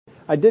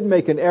I did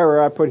make an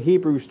error. I put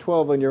Hebrews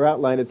 12 on your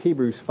outline. It's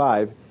Hebrews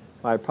 5.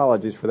 My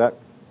apologies for that.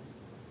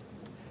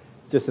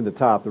 Just in the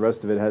top. The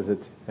rest of it has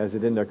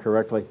it in there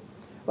correctly.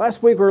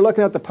 Last week we were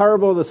looking at the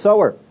parable of the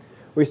sower.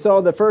 We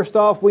saw that first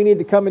off, we need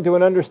to come into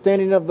an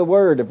understanding of the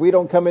Word. If we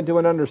don't come into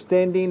an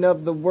understanding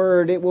of the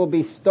Word, it will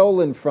be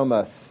stolen from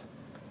us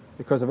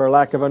because of our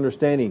lack of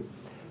understanding.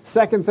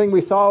 Second thing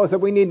we saw is that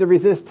we need to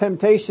resist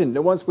temptation.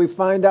 That once we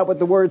find out what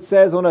the Word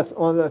says on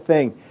a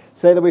thing,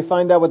 say that we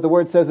find out what the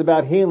Word says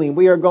about healing,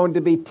 we are going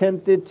to be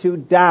tempted to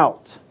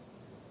doubt.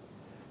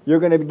 You're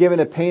going to be given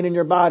a pain in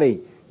your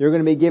body. You're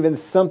going to be given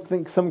some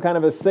kind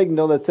of a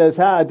signal that says,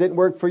 it didn't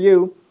work for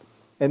you.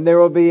 And there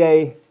will be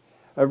a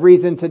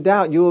reason to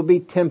doubt. You will be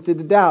tempted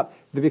to doubt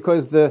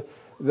because the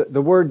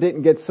Word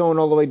didn't get sown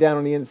all the way down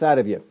on the inside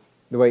of you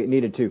the way it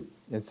needed to.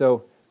 And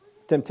so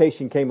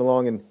temptation came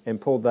along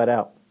and pulled that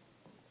out.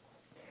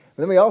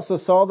 But then we also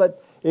saw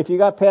that if you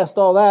got past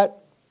all that,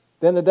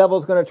 then the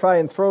devil's going to try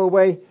and throw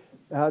away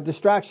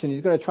distraction.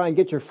 He's going to try and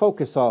get your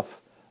focus off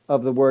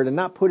of the Word and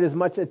not put as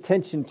much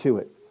attention to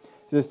it.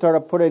 Just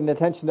start putting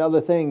attention to other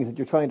things that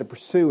you're trying to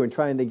pursue and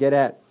trying to get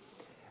at.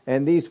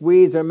 And these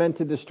weeds are meant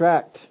to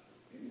distract,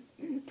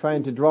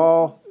 trying to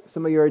draw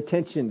some of your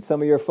attention,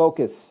 some of your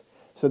focus,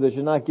 so that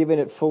you're not giving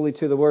it fully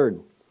to the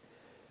Word.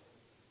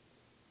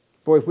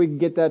 Boy, if we can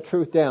get that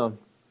truth down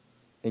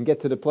and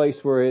get to the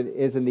place where it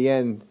is in the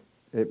end,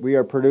 that we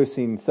are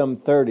producing some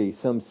 30,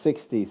 some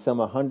 60, some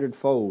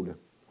 100-fold.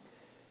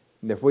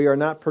 And if we are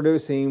not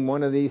producing,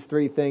 one of these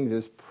three things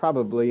is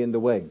probably in the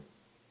way.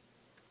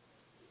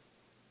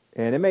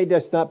 And it may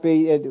just not be,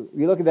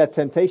 you look at that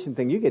temptation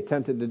thing, you get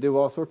tempted to do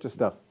all sorts of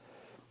stuff.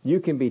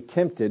 You can be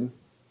tempted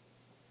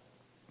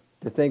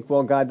to think,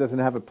 well, God doesn't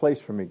have a place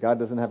for me. God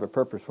doesn't have a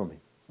purpose for me.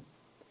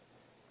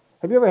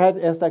 Have you ever had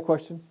to ask that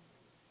question?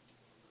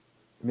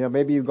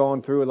 Maybe you've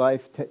gone through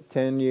life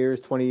 10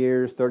 years, 20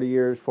 years, 30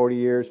 years, 40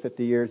 years,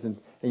 50 years, and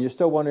you're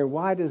still wondering,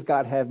 why does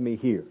God have me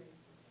here?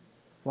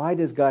 Why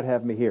does God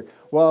have me here?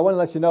 Well, I want to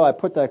let you know, I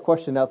put that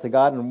question out to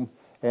God,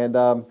 and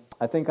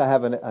I think I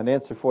have an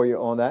answer for you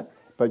on that,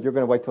 but you're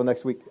going to wait till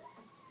next week.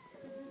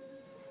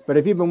 But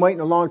if you've been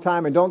waiting a long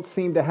time and don't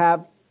seem to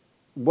have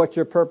what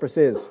your purpose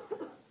is,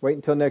 wait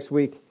until next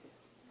week.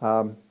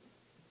 I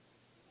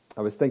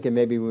was thinking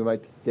maybe we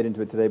might get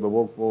into it today, but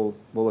we'll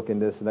look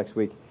into this next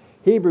week.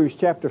 Hebrews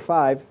chapter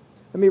 5.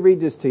 Let me read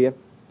this to you.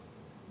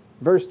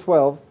 Verse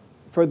 12.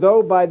 For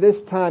though by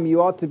this time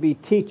you ought to be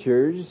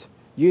teachers,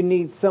 you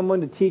need someone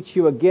to teach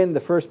you again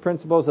the first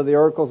principles of the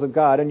oracles of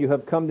God, and you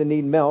have come to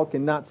need milk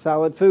and not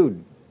solid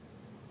food.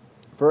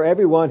 For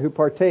everyone who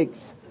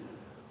partakes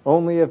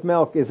only of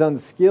milk is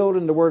unskilled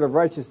in the word of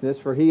righteousness,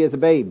 for he is a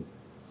babe.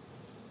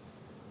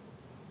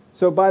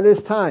 So by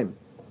this time,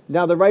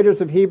 now the writers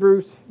of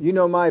Hebrews, you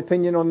know my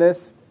opinion on this.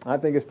 I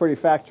think it's pretty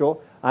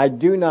factual. I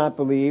do not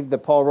believe that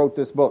Paul wrote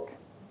this book.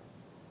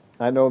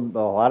 I know a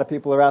lot of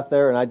people are out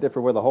there, and I differ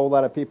with a whole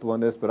lot of people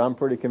on this, but I'm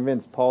pretty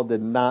convinced Paul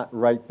did not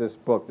write this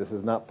book. This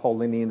is not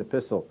Paulinian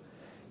epistle.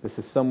 This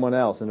is someone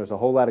else, and there's a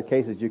whole lot of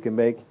cases you can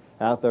make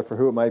out there for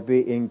who it might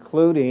be,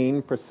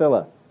 including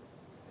Priscilla.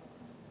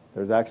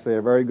 There's actually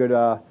a very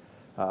good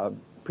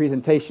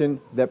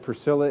presentation that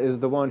Priscilla is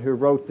the one who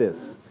wrote this.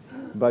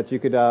 But you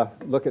could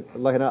look at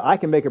I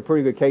can make a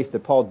pretty good case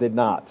that Paul did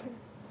not,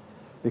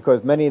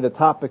 because many of the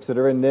topics that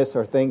are in this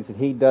are things that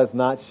he does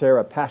not share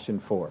a passion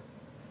for.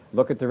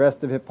 Look at the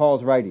rest of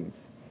Paul's writings.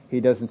 He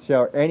doesn't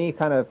share any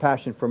kind of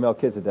passion for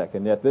Melchizedek,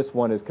 and yet this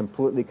one is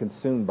completely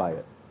consumed by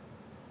it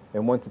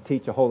and wants to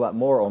teach a whole lot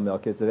more on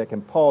Melchizedek,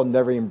 and Paul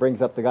never even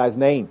brings up the guy's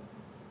name.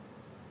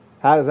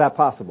 How is that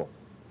possible?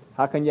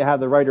 How can you have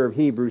the writer of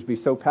Hebrews be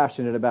so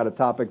passionate about a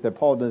topic that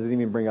Paul doesn't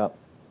even bring up?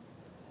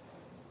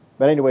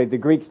 But anyway, the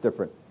Greek's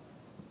different.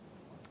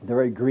 The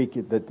very Greek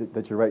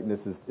that you're writing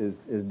this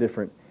is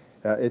different.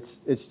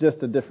 It's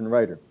just a different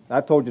writer.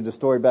 I told you the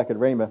story back at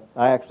Rhema.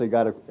 I actually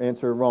got an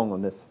answer wrong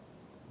on this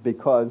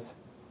because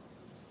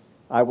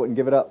I wouldn't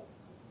give it up.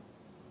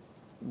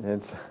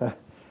 And so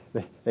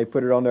they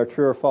put it on there,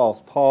 true or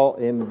false. Paul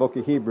in the book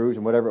of Hebrews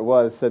and whatever it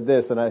was said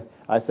this, and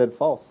I said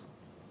false.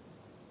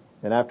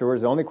 And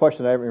afterwards, the only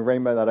question I ever in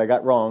Rhema that I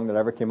got wrong that I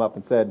ever came up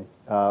and said,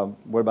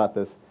 what about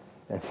this?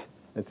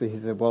 And so he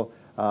said, well,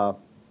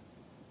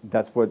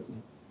 that's what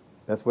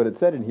it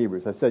said in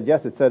Hebrews. I said,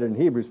 yes, it said it in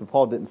Hebrews, but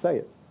Paul didn't say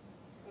it.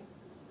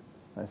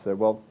 I said,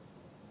 well,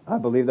 I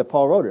believe that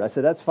Paul wrote it. I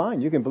said, that's fine.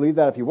 You can believe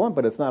that if you want,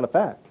 but it's not a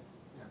fact.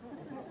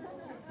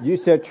 You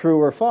said true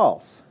or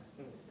false.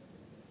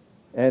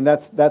 And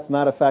that's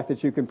not a fact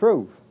that you can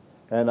prove.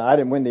 And I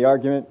didn't win the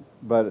argument,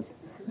 but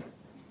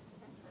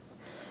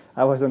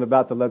I wasn't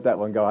about to let that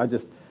one go.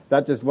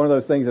 That's just one of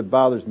those things that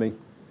bothers me,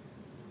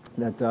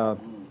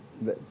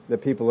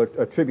 that people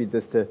attribute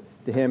this to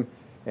him.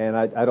 And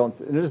I don't,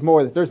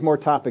 there's more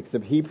topics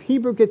that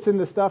Hebrew gets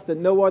into stuff that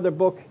no other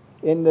book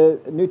in the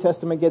New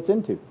Testament gets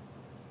into.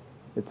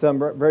 It's some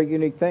very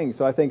unique thing.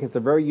 So I think it's a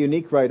very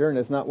unique writer, and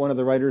it's not one of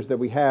the writers that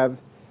we have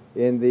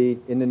in the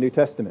New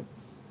Testament.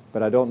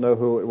 But I don't know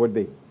who it would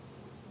be.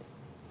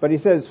 But he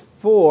says,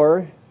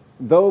 for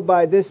though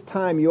by this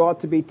time you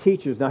ought to be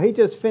teachers. Now he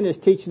just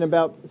finished teaching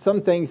about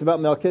some things about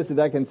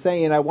Melchizedek and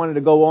saying I wanted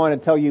to go on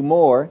and tell you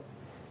more.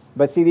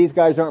 But see, these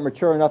guys aren't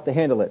mature enough to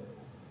handle it.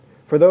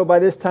 For though by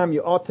this time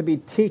you ought to be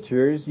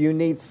teachers, you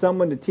need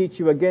someone to teach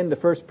you again the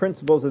first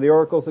principles of the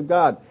oracles of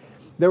God.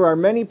 There are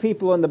many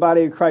people in the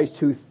body of Christ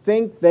who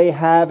think they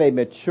have a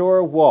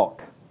mature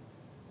walk,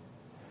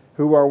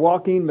 who are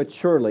walking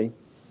maturely,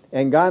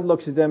 and God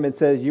looks at them and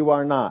says, you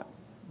are not.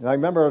 And I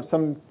remember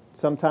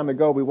some time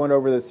ago we went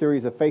over the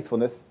series of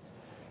faithfulness,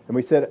 and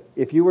we said,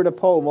 if you were to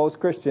poll most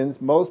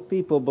Christians, most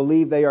people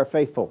believe they are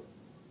faithful.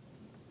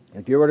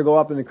 If you were to go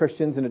up to the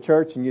Christians in the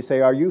church and you say,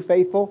 are you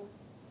faithful?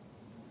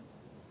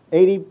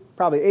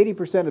 Probably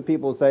 80% of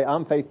people say,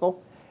 I'm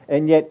faithful.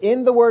 And yet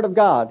in the Word of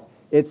God,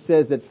 it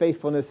says that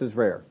faithfulness is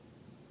rare.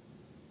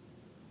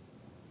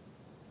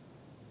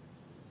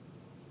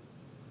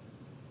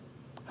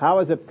 How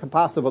is it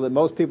possible that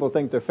most people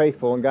think they're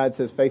faithful and God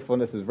says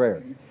faithfulness is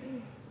rare?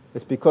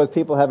 It's because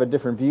people have a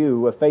different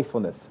view of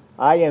faithfulness.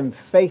 I am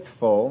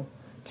faithful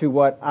to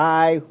what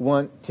I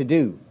want to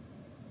do.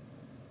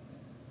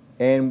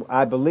 And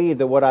I believe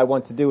that what I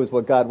want to do is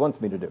what God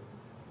wants me to do.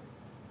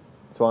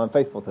 So I'm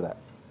faithful to that.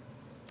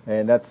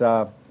 And that's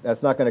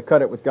not going to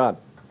cut it with God.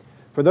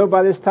 For though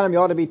by this time you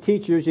ought to be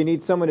teachers, you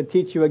need someone to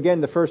teach you again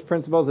the first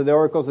principles of the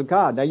oracles of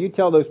God. Now you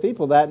tell those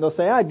people that and they'll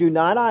say, I do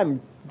not.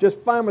 I'm just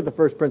fine with the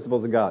first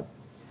principles of God.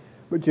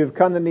 But you've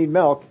come to need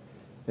milk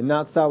and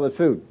not solid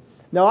food.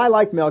 Now I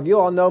like milk. You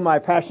all know my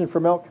passion for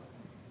milk.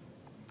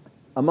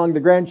 Among the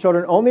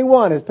grandchildren, only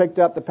one has picked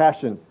up the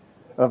passion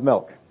of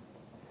milk.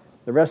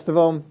 The rest of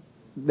them,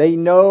 they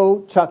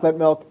know chocolate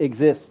milk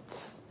exists.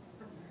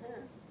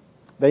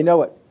 They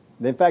know it.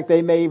 In fact,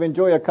 they may even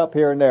enjoy a cup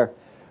here and there.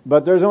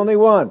 But there's only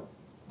one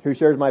who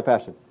shares my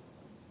passion.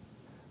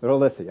 Little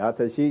Lissy. I'll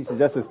tell you, she's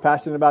just as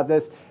passionate about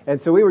this.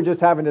 And so we were just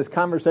having this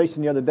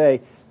conversation the other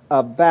day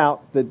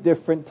about the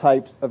different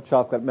types of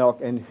chocolate milk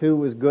and who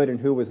was good and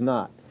who was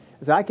not.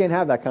 So I can't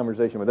have that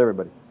conversation with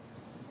everybody.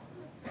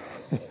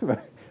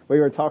 We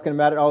were talking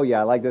about it. Oh yeah,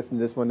 I like this and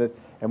this one.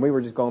 And we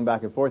were just going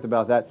back and forth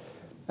about that.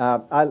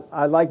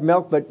 I like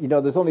milk, but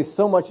there's only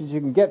so much that you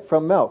can get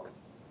from milk.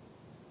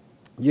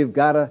 You've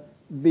got to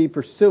be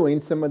pursuing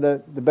some of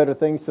the better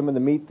things, some of the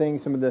meat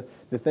things, some of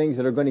the things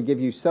that are going to give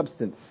you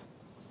substance.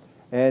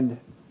 And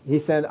he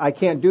said, I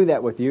can't do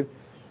that with you.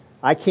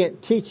 I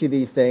can't teach you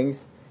these things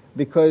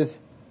because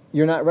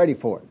you're not ready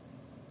for it.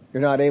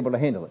 You're not able to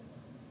handle it.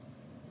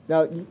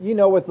 Now,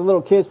 with the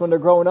little kids when they're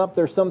growing up,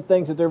 there's some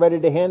things that they're ready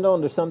to handle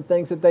and there's some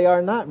things that they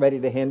are not ready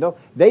to handle.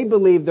 They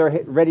believe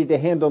they're ready to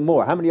handle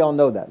more. How many of y'all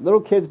know that?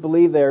 Little kids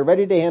believe they're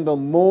ready to handle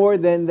more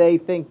than they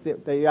think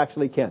that they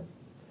actually can.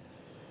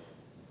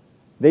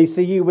 They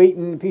see you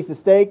eating a piece of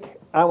steak,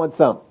 I want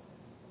some.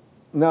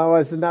 No,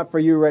 this is not for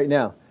you right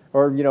now.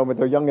 Or, when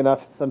they're young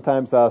enough,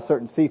 sometimes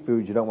certain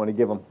seafoods you don't want to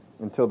give them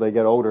until they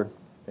get older.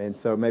 And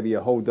so maybe you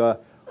hold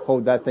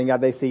that thing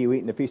out. They see you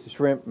eating a piece of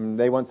shrimp and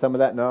they want some of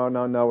that. No,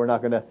 we're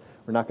not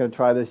gonna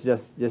try this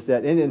just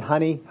yet. And in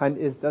honey,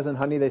 doesn't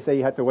honey, they say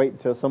you have to wait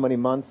until so many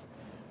months.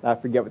 I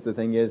forget what the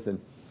thing is.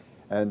 And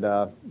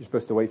you're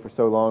supposed to wait for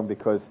so long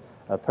because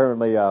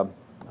apparently,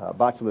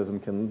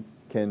 botulism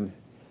can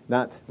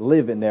not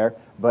live in there,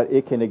 but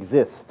it can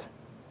exist.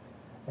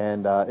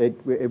 And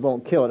it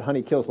won't kill it.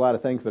 Honey kills a lot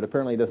of things, but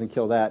apparently it doesn't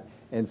kill that.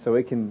 And so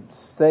it can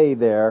stay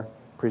there,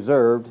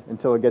 preserved,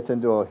 until it gets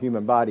into a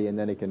human body, and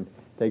then it can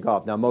take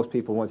off. Now, most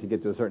people, once you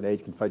get to a certain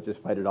age, can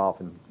just fight it off,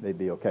 and they'd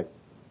be okay.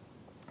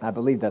 I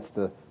believe that's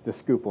the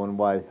scoop on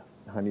why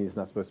honey is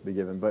not supposed to be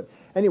given. But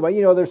anyway,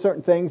 there's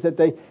certain things that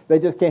they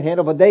just can't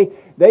handle, but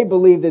they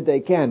believe that they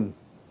can.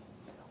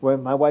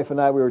 When my wife and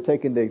I, we were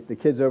taking the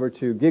kids over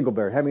to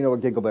Giggleberry. How many know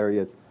what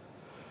Giggleberry is?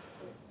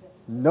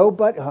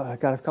 Nobody. I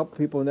got a couple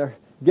people in there.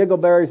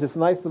 Giggleberry is this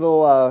nice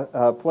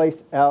little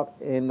place out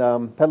in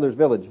Peddler's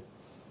Village,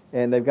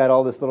 and they've got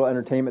all this little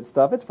entertainment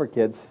stuff. It's for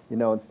kids,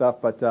 and stuff.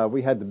 But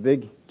we had the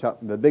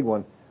big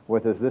one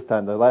with us this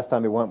time. The last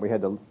time we went, we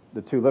had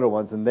the two little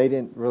ones, and they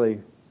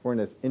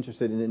weren't as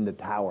interested in the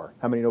tower.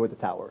 How many know what the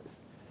tower is?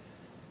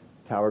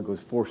 The tower goes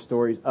 4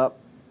 stories up.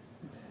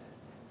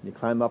 You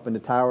climb up in the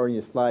tower and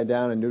you slide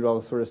down and do all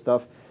this sort of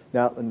stuff.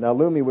 Now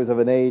Lumi was of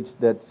an age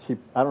that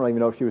I don't even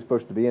know if she was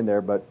supposed to be in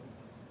there, but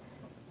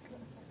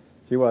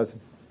she was.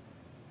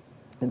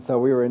 And so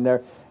we were in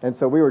there, and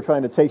so we were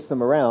trying to chase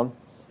them around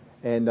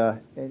and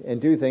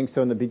do things.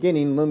 So in the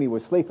beginning, Lumi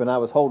was sleeping, I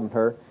was holding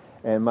her,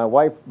 and my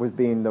wife was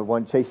being the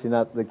one chasing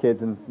out the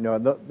kids, and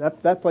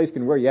that place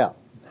can wear you out.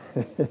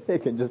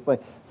 It can just play.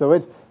 So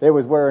it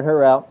was wearing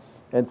her out,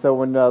 and so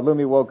when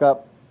Lumi woke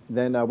up,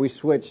 then we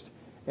switched,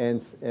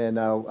 and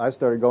I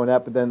started going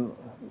out, but then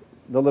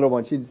the little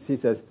one, she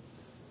says,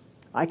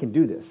 I can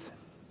do this.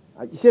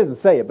 She doesn't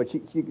say it, but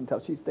you can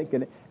tell she's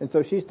thinking it. And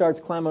so she starts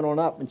climbing on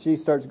up and she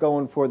starts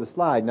going for the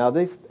slide. Now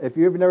if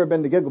you've never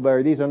been to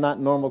Giggleberry, these are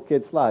not normal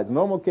kid slides.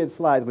 Normal kid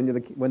slides,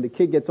 when the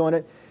kid gets on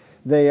it,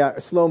 they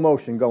are slow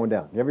motion going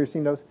down. You ever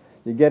seen those?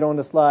 You get on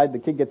the slide, the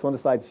kid gets on the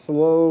slide,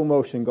 slow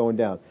motion going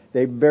down.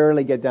 They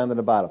barely get down to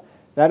the bottom.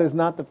 That is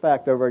not the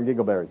fact over in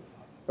Giggleberry.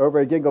 over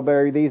at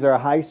Giggleberry, these are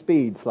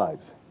high-speed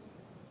slides.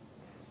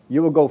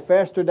 You will go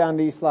faster down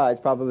these slides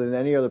probably than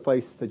any other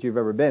place that you've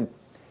ever been.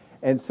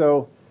 And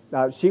so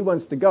she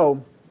wants to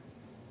go,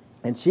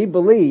 and she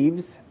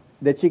believes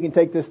that she can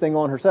take this thing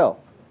on herself.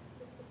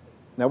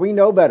 Now we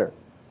know better.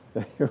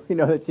 We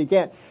know that she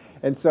can't.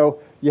 And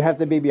so you have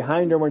to be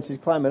behind her when she's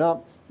climbing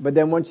up. But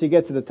then once she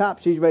gets to the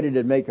top, she's ready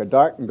to make a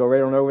dart and go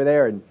right on over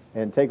there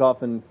and take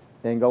off and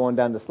go on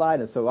down the slide.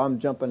 And so I'm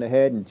jumping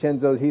ahead, and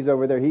Chenzo's, he's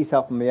over there, he's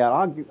helping me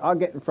out. I'll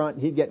get in front,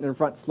 he's getting in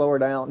front, slow her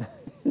down.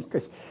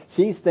 Because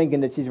she's thinking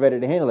that she's ready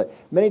to handle it.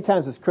 Many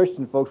times as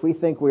Christian folks, we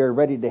think we are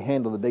ready to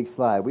handle the big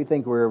slide. We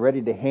think we're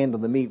ready to handle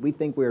the meat. We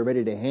think we're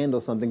ready to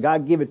handle something.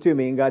 God, give it to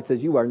me. And God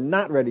says, you are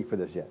not ready for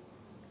this yet.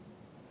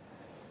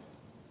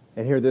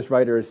 And here this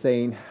writer is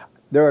saying,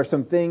 there are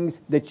some things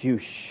that you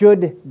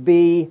should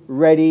be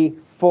ready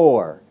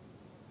for,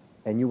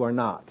 and you are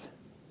not.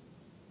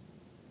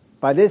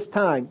 By this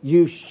time,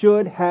 you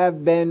should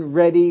have been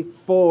ready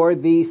for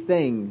these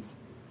things,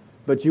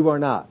 but you are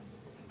not.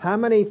 How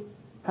many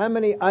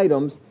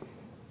items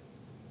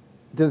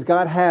does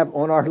God have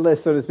on our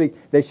list, so to speak?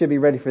 They should be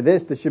ready for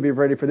this, they should be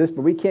ready for this,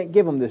 but we can't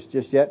give them this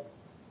just yet.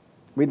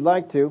 We'd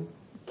like to.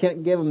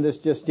 Can't give them this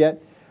just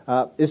yet.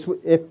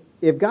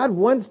 If God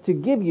wants to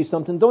give you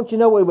something, don't you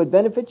know it would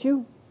benefit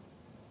you?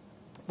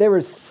 There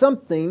is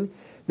something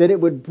that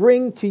it would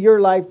bring to your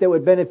life that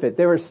would benefit.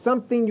 There is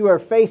something you are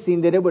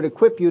facing that it would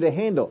equip you to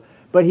handle.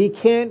 But He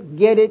can't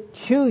get it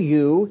to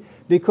you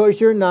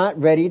because you're not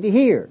ready to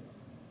hear.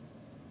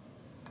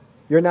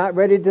 You're not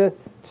ready to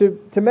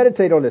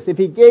meditate on this. If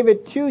He gave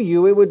it to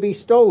you, it would be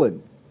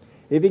stolen.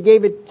 If He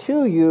gave it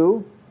to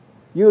you,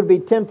 you would be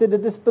tempted to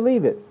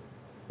disbelieve it.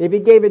 If He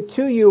gave it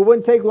to you, it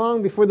wouldn't take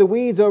long before the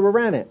weeds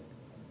overran it.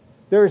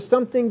 There is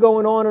something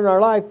going on in our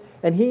life,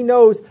 and He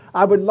knows,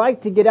 I would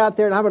like to get out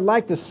there and I would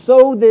like to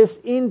sow this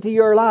into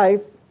your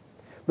life,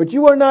 but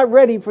you are not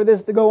ready for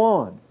this to go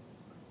on.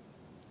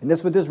 And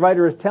that's what this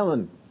writer is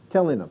telling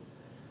them.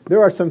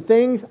 There are some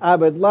things I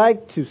would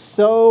like to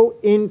sow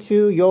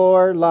into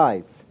your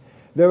life.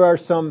 There are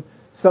some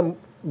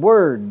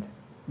word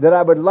that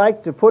I would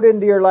like to put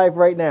into your life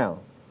right now.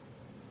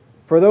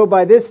 For though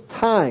by this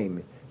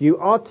time you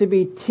ought to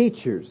be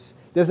teachers,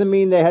 doesn't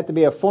mean they have to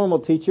be a formal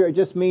teacher. It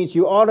just means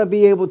you ought to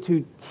be able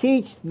to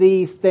teach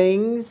these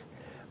things,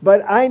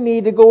 but I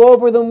need to go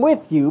over them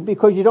with you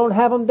because you don't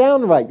have them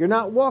down right. You're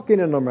not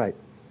walking in them right.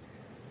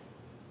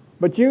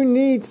 But you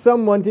need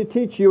someone to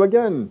teach you,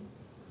 again,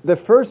 the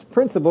first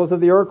principles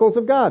of the oracles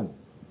of God.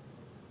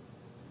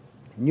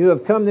 You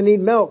have come to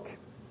need milk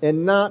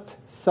and not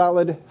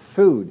solid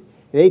food.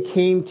 They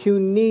came to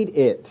need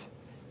it.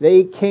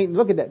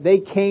 Look at that. They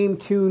came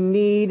to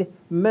need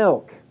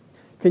milk.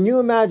 Can you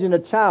imagine a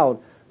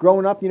child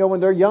growing up,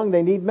 when they're young,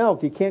 they need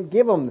milk. You can't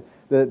give them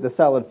the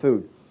solid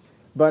food.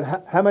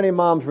 But how many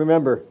moms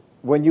remember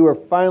when you were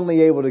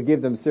finally able to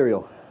give them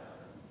cereal?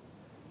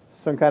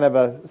 Some kind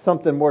of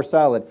something more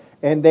solid.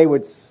 And they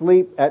would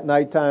sleep at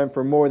nighttime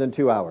for more than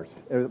 2 hours.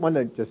 It was one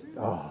that just,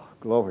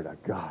 glory to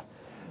God.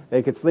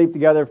 They could sleep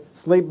together,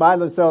 sleep by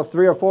themselves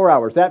 3 or 4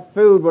 hours. That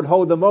food would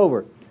hold them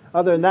over.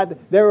 Other than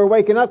that, they were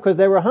waking up because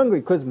they were hungry,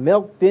 because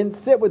milk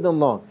didn't sit with them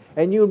long.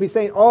 And you would be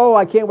saying,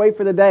 I can't wait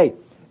for the day.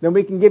 Then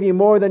we can give you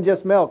more than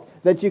just milk,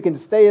 that you can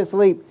stay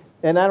asleep,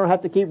 and I don't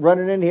have to keep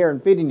running in here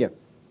and feeding you.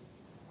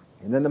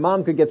 And then the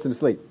mom could get some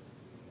sleep.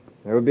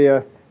 That would be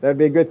a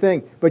good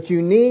thing. But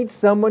you need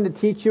someone to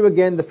teach you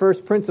again the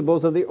first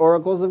principles of the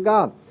oracles of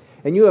God.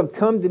 And you have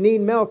come to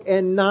need milk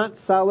and not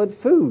solid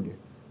food.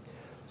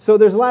 So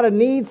there's a lot of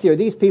needs here.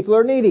 These people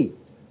are needy.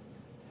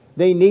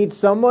 They need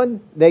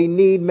someone. They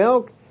need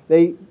milk.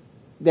 They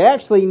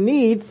actually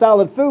need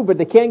solid food, but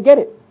they can't get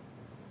it.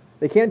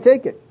 They can't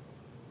take it.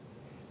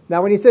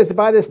 Now when he says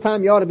by this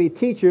time you ought to be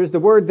teachers, the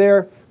word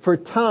there for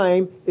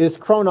time is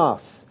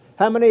chronos.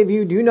 How many of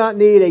you do not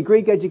need a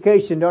Greek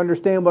education to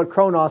understand what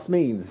chronos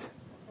means?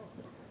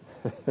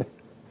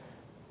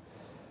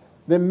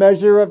 The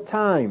measure of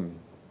time.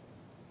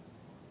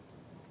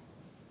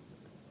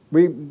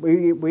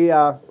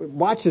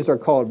 Watches are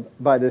called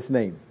by this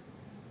name.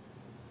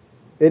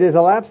 It is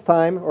elapsed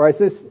time, or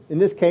in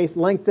this case,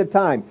 length of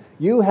time.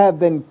 You have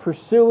been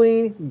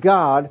pursuing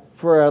God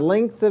for a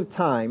length of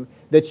time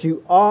that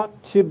you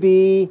ought to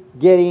be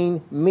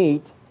getting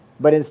meat,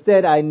 but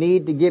instead I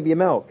need to give you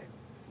milk.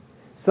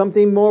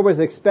 Something more was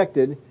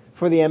expected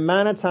for the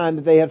amount of time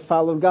that they had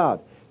followed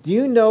God. Do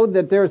you know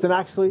that there's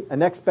actually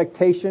an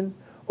expectation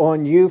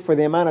on you for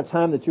the amount of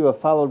time that you have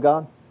followed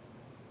God?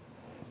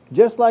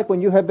 Just like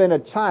when you have been a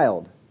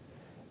child,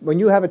 when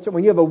you have a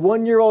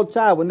 1-year-old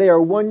child, when they are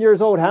 1 year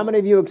old, how many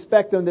of you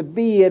expect them to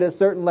be at a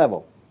certain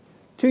level?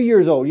 2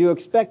 years old, you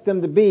expect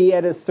them to be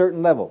at a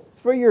certain level.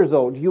 3 years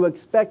old, you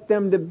expect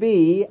them to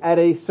be at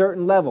a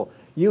certain level.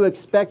 You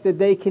expect that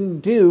they can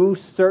do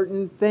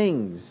certain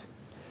things.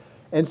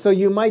 And so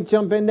you might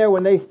jump in there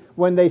when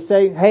they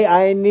say, hey,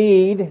 I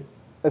need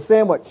a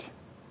sandwich.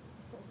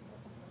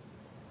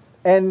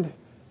 And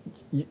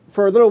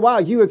for a little while,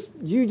 you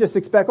just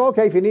expect,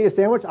 okay, if you need a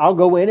sandwich, I'll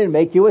go in and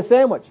make you a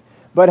sandwich.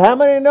 But how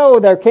many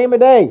know there came a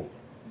day?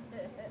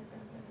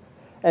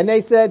 and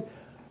they said,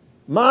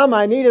 Mom,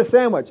 I need a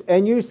sandwich.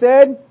 And you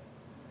said,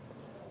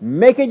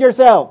 make it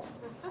yourself.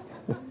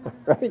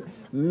 Right?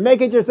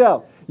 Make it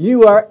yourself.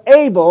 You are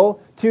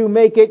able to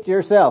make it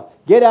yourself.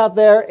 Get out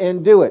there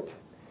and do it.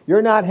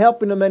 You're not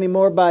helping them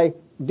anymore by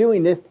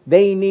doing this.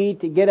 They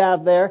need to get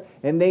out there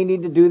and they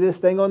need to do this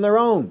thing on their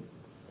own.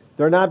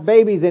 They're not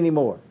babies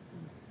anymore.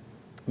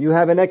 You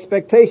have an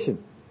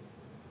expectation.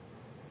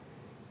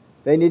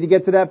 They need to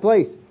get to that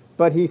place.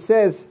 But he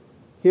says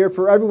here,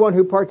 for everyone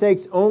who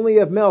partakes only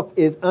of milk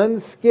is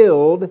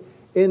unskilled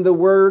in the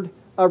word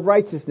of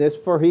righteousness,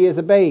 for he is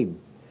a babe.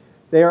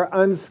 They are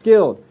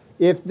unskilled.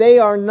 If they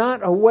are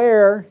not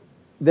aware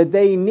that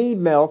they need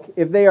milk,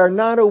 if they are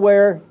not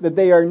aware that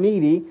they are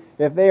needy,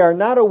 if they are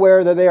not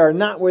aware that they are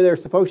not where they're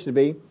supposed to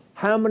be,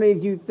 how many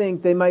of you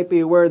think they might be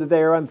aware that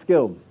they are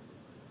unskilled?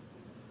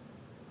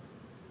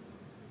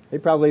 They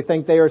probably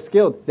think they are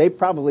skilled. They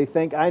probably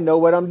think, I know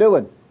what I'm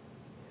doing.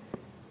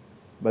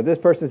 But this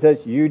person says,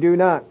 you do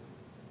not.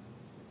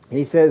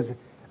 He says,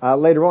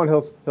 later on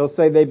he'll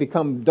say they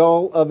become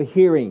dull of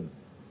hearing.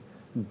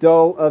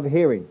 Dull of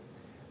hearing.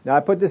 Now I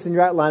put this in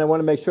your outline. I want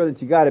to make sure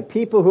that you got it.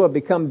 People who have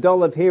become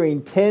dull of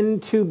hearing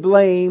tend to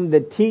blame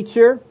the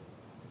teacher,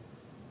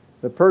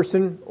 the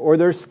person, or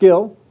their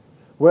skill.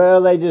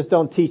 Well, they just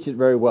don't teach it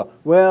very well.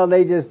 Well,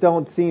 they just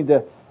don't seem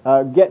to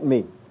get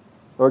me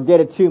or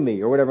get it to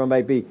me or whatever it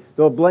might be.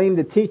 They'll blame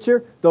the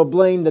teacher. They'll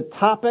blame the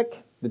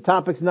topic. The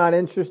topic's not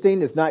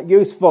interesting. It's not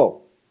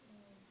useful.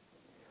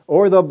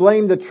 Or they'll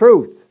blame the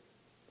truth.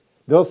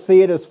 They'll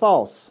see it as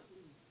false.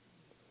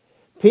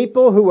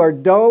 People who are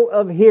dull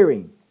of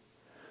hearing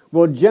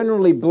will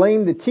generally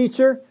blame the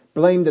teacher,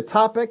 blame the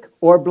topic,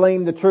 or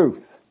blame the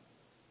truth.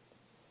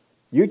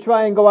 You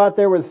try and go out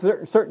there with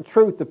a certain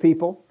truth to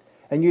people,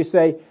 and you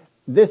say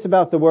this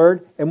about the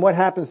word, and what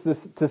happens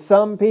to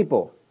some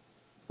people?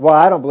 Well,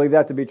 I don't believe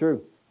that to be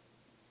true.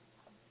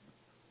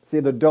 See,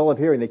 they're dull of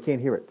hearing. They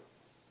can't hear it.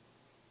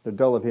 They're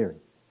dull of hearing.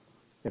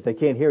 If they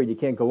can't hear it, you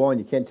can't go on.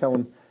 You can't tell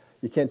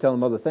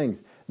them other things.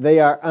 They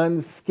are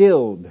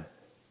unskilled.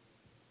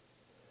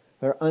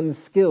 They're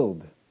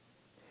unskilled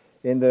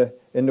in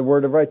the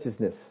word of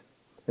righteousness.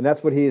 And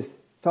that's what he is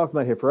talking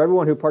about here. For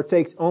everyone who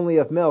partakes only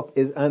of milk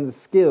is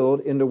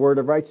unskilled in the word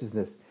of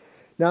righteousness.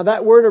 Now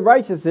that word of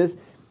righteousness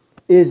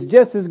is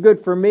just as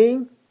good for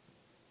me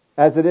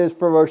as it is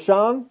for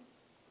Roshan,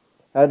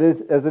 as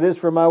it is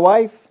for my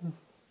wife,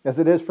 as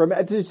it is for me.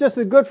 It's just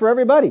as good for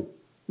everybody.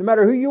 No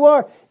matter who you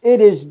are, it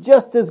is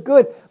just as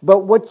good. But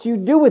what you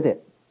do with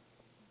it,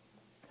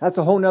 that's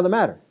a whole nother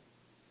matter.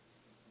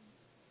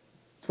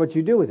 It's what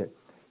you do with it.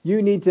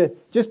 You need to,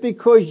 just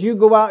because you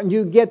go out and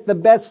you get the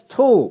best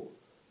tool,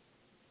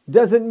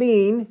 doesn't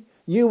mean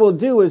you will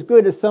do as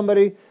good as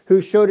somebody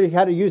who showed you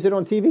how to use it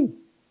on TV. You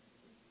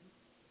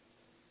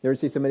ever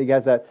see so many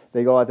guys that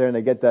they go out there and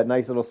they get that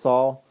nice little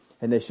saw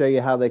and they show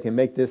you how they can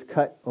make this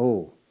cut?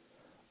 Oh,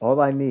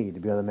 all I need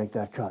to be able to make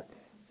that cut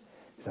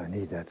is I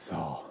need that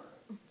saw.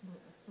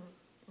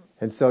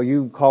 And so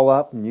you call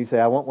up and you say,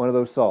 I want one of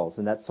those saws.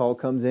 And that saw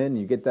comes in and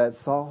you get that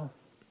saw.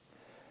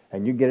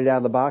 And you get it out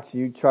of the box,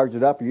 you charge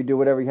it up, or you do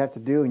whatever you have to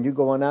do, and you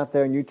go on out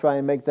there and you try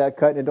and make that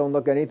cut, and it don't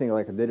look anything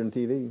like it did on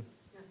TV.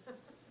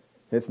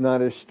 It's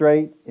not as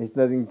straight. It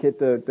doesn't get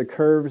the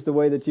curves the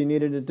way that you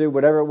needed it to do.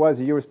 Whatever it was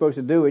that you were supposed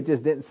to do, it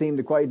just didn't seem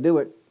to quite do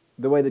it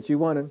the way that you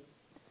wanted.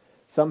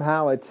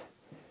 Somehow it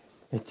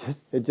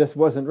just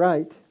wasn't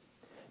right.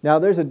 Now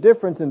there's a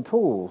difference in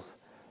tools.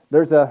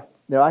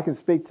 I can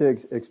speak to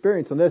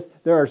experience on this.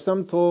 There are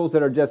some tools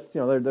that are just,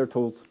 they're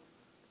tools.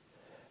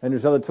 And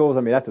there's other tools,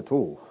 that's a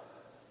tool.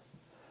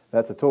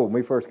 That's a tool. When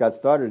we first got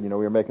started, we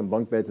were making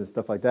bunk beds and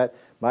stuff like that.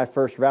 My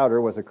first router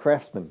was a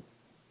Craftsman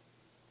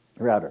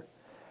router.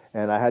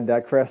 And I had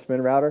that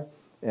Craftsman router,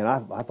 and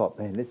I thought,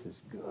 man, this is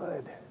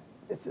good.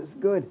 This is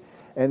good.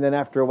 And then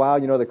after a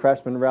while, the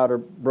Craftsman router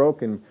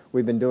broke, and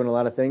we've been doing a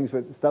lot of things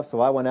with stuff, so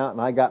I went out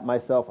and I got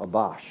myself a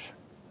Bosch.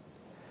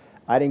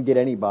 I didn't get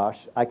any Bosch.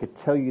 I could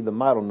tell you the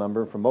model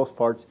number. For most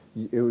parts,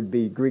 it would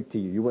be Greek to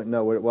you. You wouldn't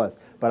know what it was.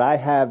 But I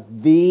have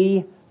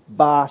the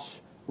Bosch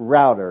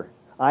router.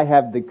 I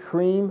have the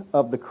cream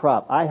of the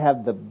crop. I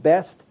have the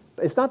best.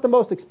 It's not the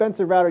most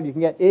expensive router you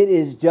can get. It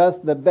is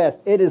just the best.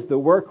 It is the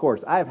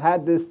workhorse. I've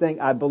had this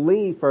thing, I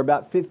believe, for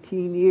about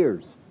 15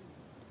 years.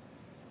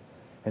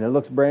 And it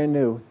looks brand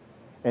new.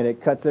 And it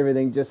cuts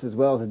everything just as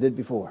well as it did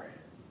before.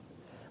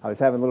 I was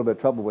having a little bit of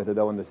trouble with it,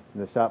 though, in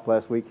the shop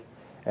last week.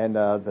 And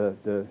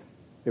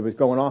it was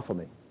going off on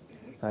me.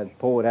 I had to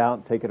pull it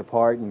out, take it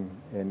apart,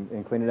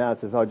 and clean it out.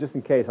 It says, just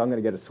in case, I'm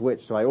going to get a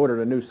switch. So I ordered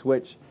a new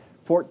switch.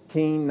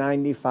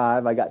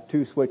 $14.95. I got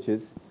 2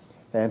 switches,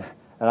 and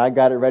I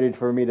got it ready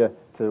for me to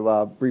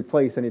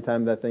replace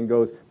anytime that thing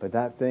goes. But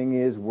that thing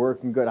is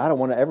working good. I don't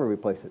want to ever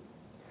replace it.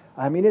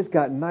 It's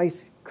got nice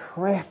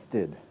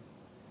crafted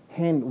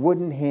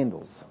wooden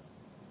handles,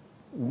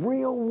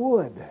 real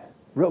wood,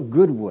 real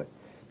good wood,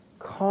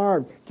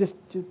 carved. It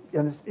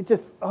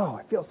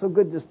feels so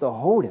good just to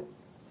hold it.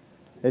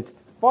 It's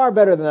far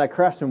better than that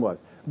Craftsman was.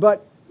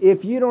 But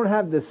if you don't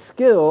have the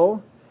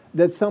skill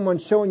that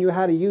someone's showing you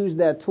how to use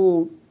that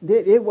tool,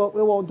 it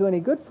won't do any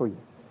good for you.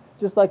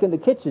 Just like in the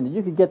kitchen,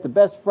 you could get the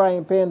best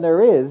frying pan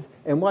there is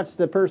and watch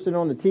the person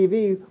on the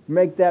TV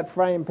make that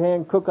frying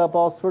pan cook up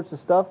all sorts of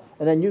stuff,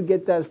 and then you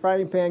get that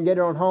frying pan, get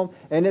it on home,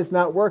 and it's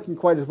not working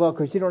quite as well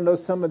because you don't know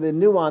some of the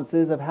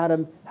nuances of how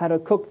to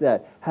cook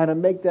that, how to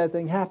make that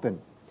thing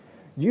happen.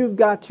 You've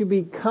got to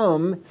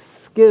become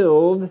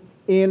skilled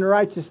in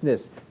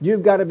righteousness.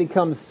 You've got to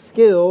become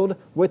skilled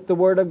with the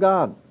Word of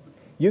God.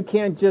 You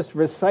can't just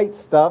recite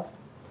stuff.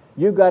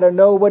 You've got to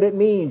know what it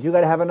means. You've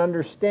got to have an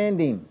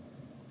understanding.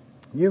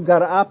 You've got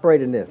to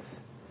operate in this.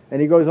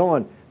 And he goes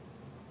on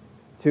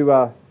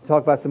to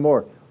talk about some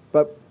more.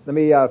 But let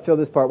me fill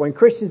this part. When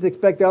Christians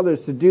expect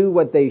others to do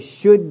what they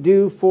should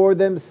do for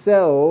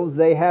themselves,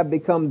 they have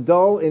become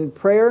dull in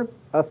prayer,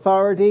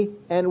 authority,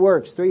 and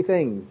works. 3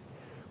 things.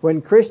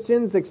 When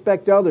Christians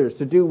expect others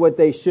to do what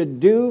they should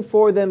do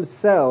for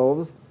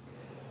themselves,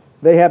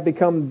 they have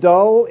become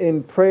dull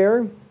in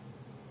prayer,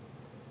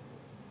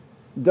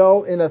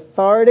 dull in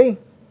authority.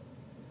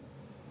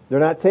 They're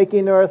not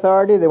taking their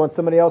authority, they want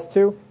somebody else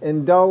to,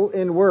 and dull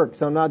in work.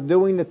 So I'm not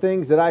doing the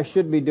things that I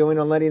should be doing,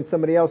 I'm letting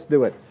somebody else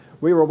do it.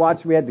 We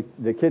had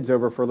the kids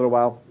over for a little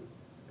while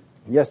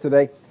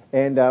yesterday,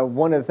 and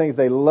one of the things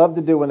they love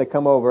to do when they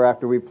come over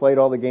after we played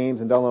all the games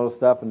and done all the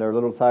stuff, and they're a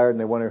little tired and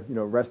they want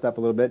to, rest up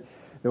a little bit,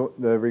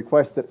 the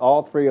request that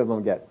all 3 of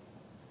them get: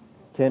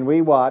 can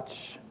we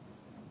watch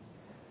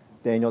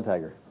Daniel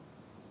Tiger?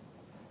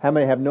 How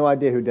many have no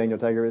idea who Daniel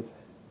Tiger is?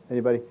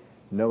 Anybody?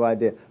 No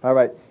idea. All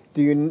right.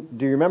 Do you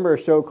remember a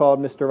show called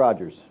Mr.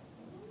 Rogers?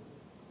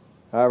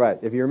 All right.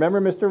 If you remember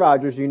Mr.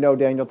 Rogers, you know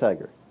Daniel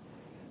Tiger.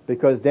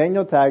 Because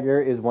Daniel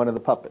Tiger is one of the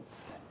puppets.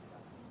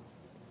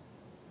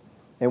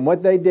 And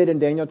what they did in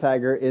Daniel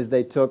Tiger is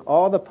they took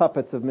all the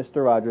puppets of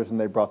Mr. Rogers and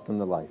they brought them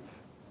to life.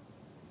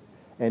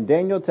 And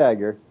Daniel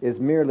Tiger is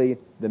merely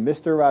the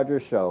Mr.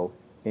 Rogers show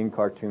in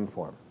cartoon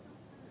form.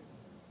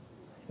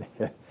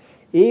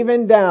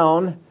 Even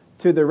down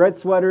to the red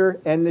sweater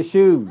and the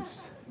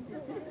shoes.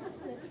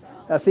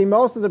 Now see,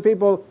 most of the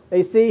people,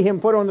 they see him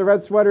put on the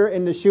red sweater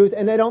and the shoes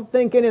and they don't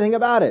think anything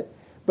about it.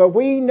 But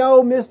we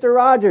know Mr.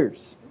 Rogers.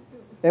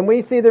 And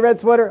we see the red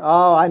sweater.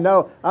 Oh, I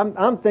know.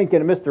 I'm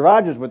thinking of Mr.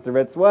 Rogers with the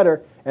red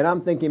sweater, and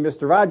I'm thinking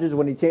Mr. Rogers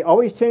when he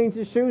always changed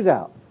his shoes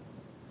out.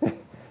 But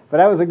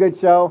that was a good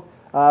show.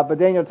 But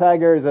Daniel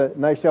Tiger is a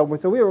nice show.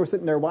 So we were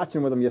sitting there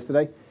watching with him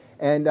yesterday,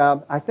 and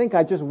I think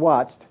I just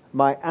watched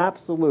my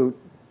absolute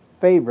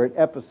favorite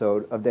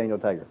episode of Daniel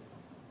Tiger.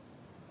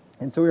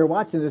 And so we were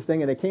watching this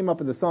thing, and they came up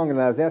with the song,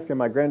 and I was asking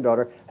my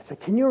granddaughter, I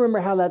said, can you remember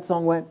how that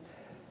song went?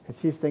 And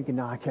she's thinking,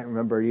 no, I can't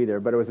remember it either,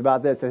 but it was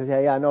about this. I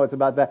said, yeah, I know it's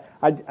about that.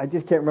 I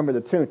just can't remember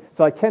the tune.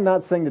 So I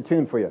cannot sing the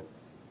tune for you.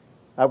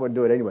 I wouldn't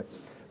do it anyway.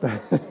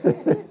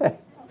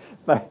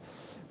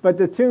 But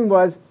the tune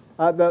was,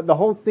 the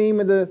whole theme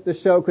of the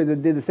show, because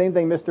it did the same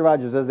thing Mr.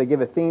 Rogers does. They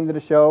give a theme to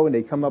the show, and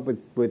they come up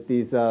with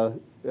these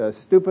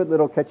stupid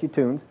little catchy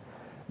tunes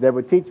that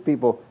would teach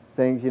people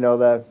things,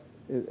 that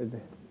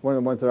one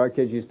of the ones that our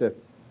kids used to,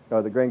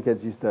 or the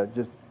grandkids used to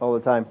just all the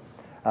time,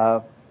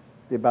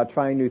 about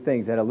trying new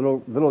things. They had a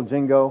little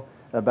jingle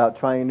about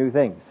trying new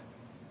things.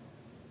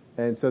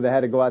 And so they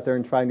had to go out there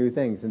and try new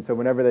things. And so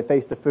whenever they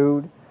faced a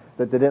food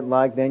that they didn't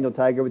like, Daniel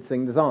Tiger would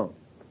sing the song.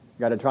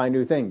 Got to try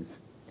new things.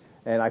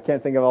 And I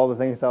can't think of all the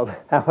things how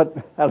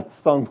the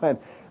song went,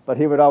 but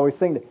he would always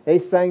sing it. They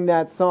sang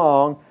that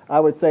song, I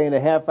would say, in a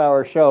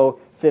half-hour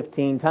show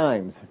 15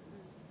 times.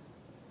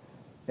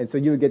 And so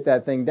you would get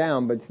that thing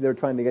down, but they're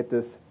trying to get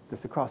this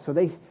across. So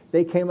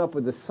they came up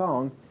with this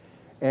song,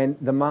 and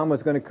the mom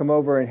was going to come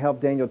over and help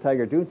Daniel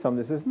Tiger do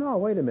something. She says, no,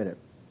 wait a minute.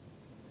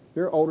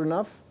 You're old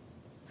enough.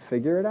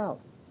 Figure it out.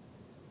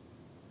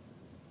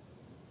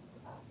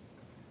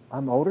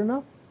 I'm old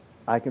enough?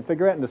 I can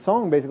figure it out. And the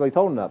song basically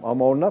told them that.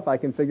 I'm old enough, I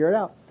can figure it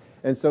out.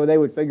 And so they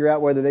would figure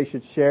out whether they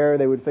should share,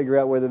 they would figure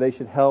out whether they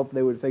should help,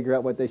 they would figure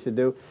out what they should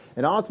do.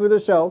 And all through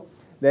the show,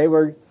 they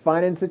were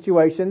finding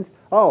situations,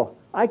 oh,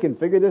 I can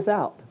figure this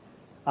out.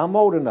 I'm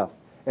old enough.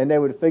 And they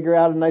would figure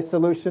out a nice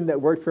solution that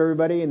worked for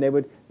everybody, and they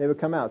would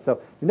come out. So if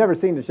you've never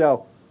seen the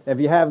show, if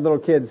you have little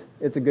kids,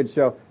 it's a good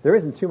show. There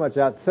isn't too much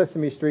out.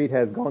 Sesame Street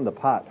has gone to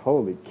pot.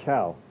 Holy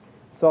cow.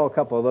 Saw a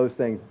couple of those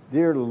things.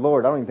 Dear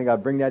Lord, I don't even think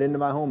I'd bring that into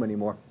my home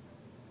anymore.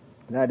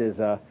 That is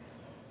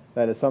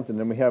something.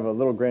 And we have a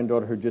little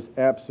granddaughter who just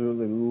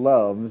absolutely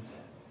loves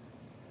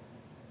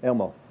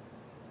Elmo.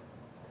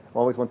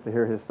 Always wants to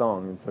hear his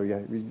song. And so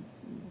we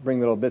bring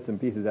little bits and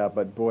pieces out,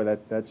 but boy,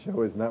 that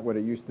show is not what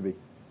it used to be.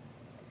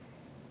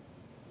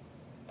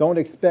 Don't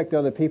expect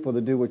other people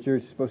to do what you're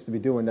supposed to be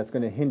doing. That's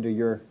going to hinder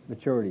your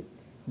maturity.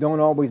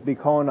 Don't always be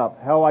calling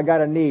up. Hell, I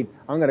got a need.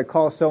 I'm going to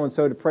call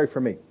so-and-so to pray for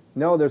me.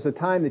 No, there's a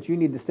time that you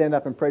need to stand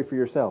up and pray for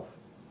yourself.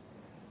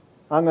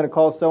 I'm going to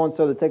call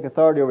so-and-so to take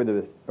authority over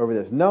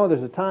this. No,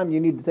 there's a time you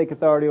need to take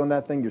authority on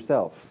that thing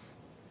yourself.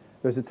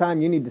 There's a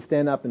time you need to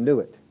stand up and do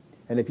it.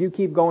 And if you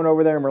keep going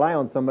over there and rely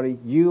on somebody,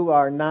 you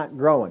are not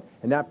growing.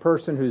 And that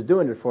person who's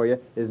doing it for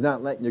you is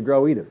not letting you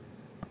grow either.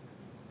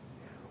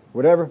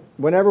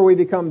 Whenever we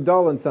become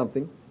dull in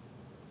something,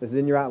 this is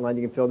in your outline,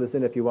 you can fill this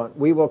in if you want,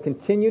 we will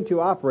continue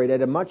to operate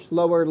at a much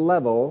lower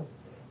level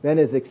than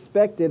is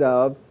expected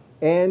of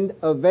and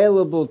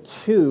available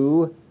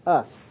to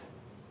us.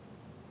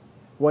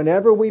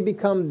 Whenever we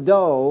become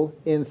dull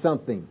in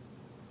something,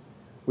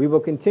 we will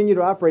continue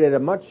to operate at a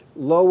much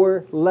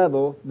lower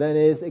level than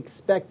is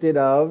expected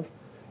of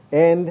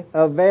and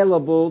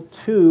available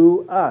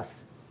to us.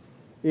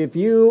 If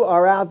you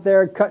are out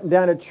there cutting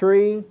down a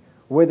tree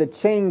with a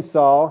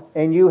chainsaw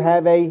and you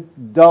have a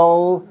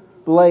dull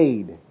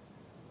blade,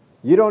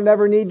 you don't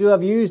ever need to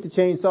have used a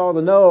chainsaw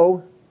to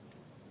know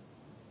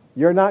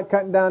you're not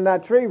cutting down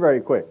that tree very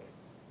quick.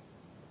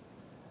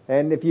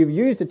 And if you've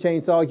used a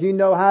chainsaw, you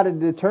know how to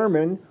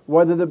determine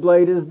whether the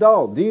blade is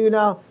dull. Do you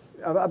know?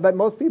 I bet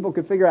most people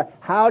could figure out,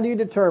 how do you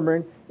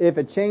determine if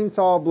a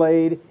chainsaw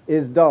blade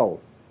is dull?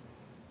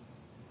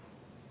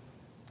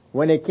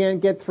 When it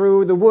can't get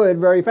through the wood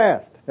very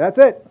fast. That's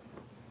it.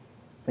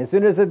 As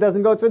soon as it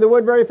doesn't go through the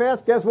wood very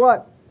fast, guess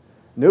what?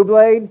 New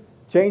blade,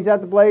 change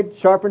out the blade,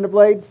 sharpen the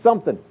blade,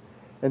 something.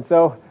 And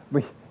so,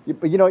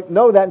 you don't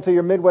know that until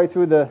you're midway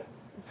through the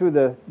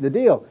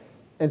deal.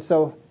 And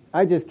so,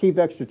 I just keep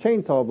extra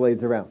chainsaw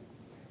blades around.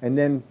 And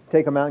then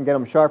take them out and get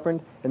them sharpened.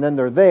 And then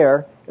they're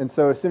there. And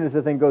so as soon as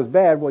the thing goes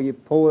bad, well, you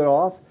pull it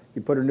off,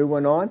 you put a new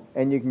one on,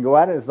 and you can go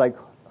at it. It's like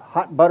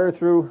hot butter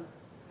through,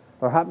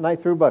 or hot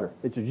knife through butter.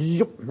 It's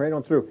just right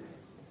on through.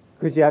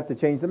 Because you have to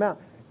change them out.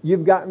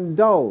 You've gotten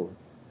dull.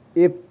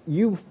 If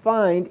you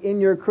find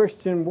in your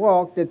Christian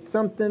walk that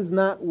something's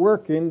not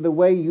working the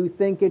way you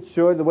think it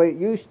should, the way it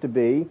used to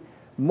be,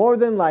 more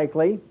than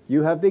likely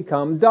you have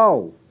become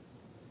dull.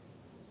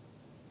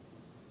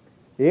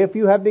 If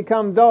you have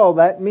become dull,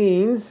 that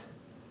means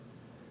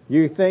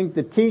you think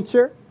the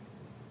teacher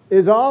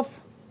is off.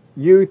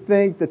 You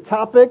think the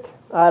topic,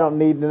 I don't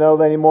need to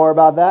know any more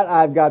about that.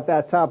 I've got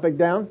that topic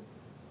down.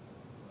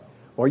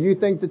 Or you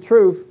think the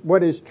truth,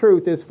 what is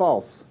truth, is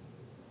false.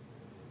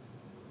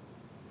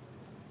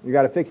 You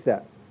got to fix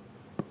that.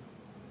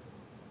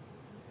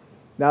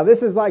 Now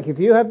this is like, if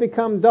you have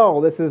become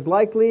dull, this is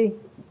likely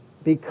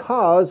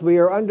because we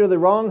are under the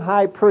wrong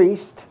high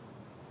priest.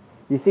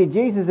 You see,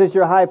 Jesus is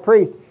your high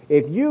priest.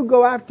 If you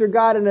go after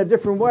God in a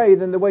different way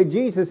than the way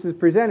Jesus has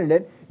presented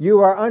it, you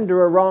are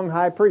under a wrong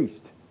high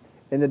priest.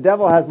 And the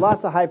devil has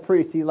lots of high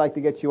priests he'd like to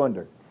get you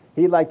under.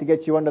 He'd like to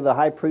get you under the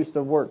high priest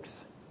of works.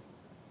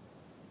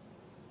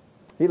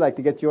 He'd like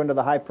to get you under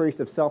the high priest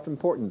of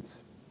self-importance.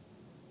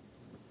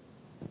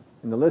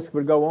 And the list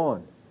would go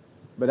on.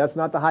 But that's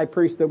not the high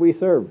priest that we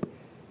serve.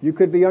 You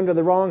could be under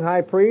the wrong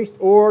high priest,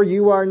 or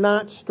you are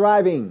not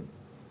striving.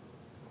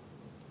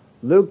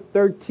 Luke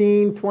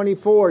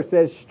 13:24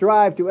 says,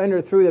 strive to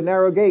enter through the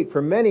narrow gate,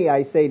 for many,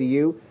 I say to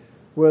you,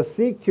 will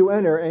seek to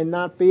enter and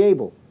not be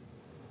able.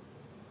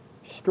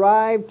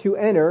 Strive to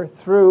enter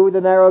through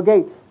the narrow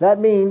gate. That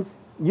means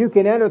you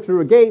can enter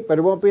through a gate, but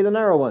it won't be the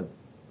narrow one.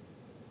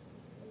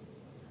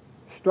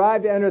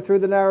 Strive to enter through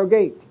the narrow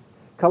gate.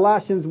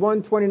 Colossians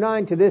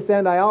 1:29, to this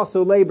end I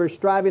also labor,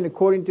 striving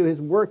according to his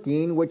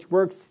working, which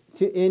works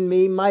in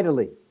me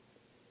mightily.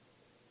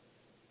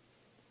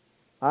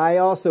 I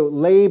also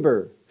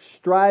labor,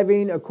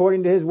 striving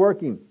according to his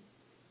working.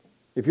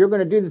 If you're going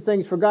to do the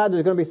things for God,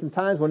 there's going to be some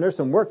times when there's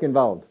some work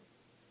involved.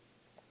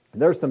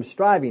 There's some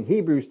striving.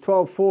 Hebrews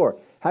 12:4.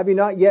 Have you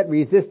not yet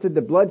resisted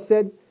the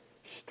bloodshed?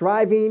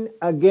 Striving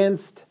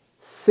against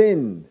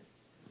sin.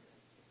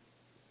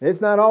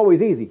 It's not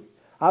always easy.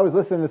 I was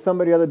listening to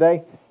somebody the other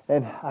day,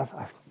 and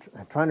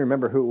I'm trying to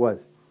remember who it was.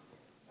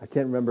 I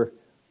can't remember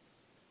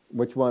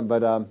which one,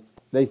 but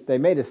they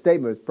made a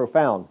statement. It's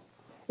profound.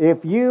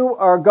 If you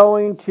are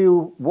going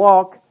to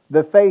walk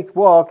the faith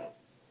walk,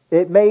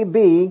 it may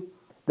be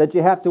that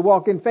you have to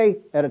walk in faith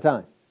at a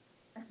time.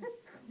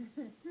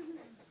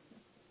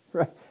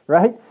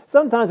 Right?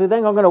 Sometimes we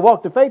think I'm going to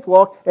walk the faith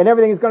walk and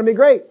everything's going to be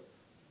great.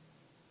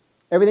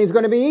 Everything's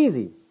going to be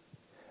easy.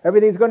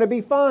 Everything's going to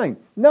be fine.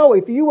 No,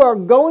 if you are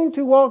going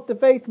to walk the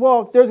faith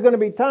walk, there's going to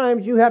be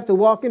times you have to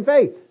walk in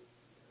faith.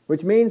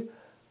 Which means,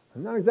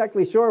 I'm not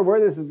exactly sure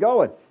where this is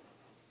going.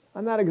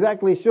 I'm not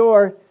exactly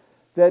sure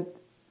that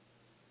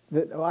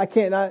I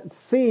cannot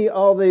see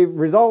all the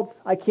results.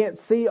 I can't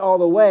see all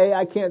the way.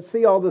 I can't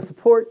see all the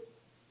support.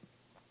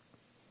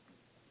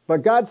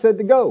 But God said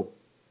to go.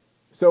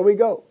 So we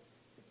go.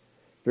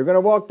 If you're going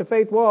to walk the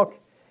faith walk,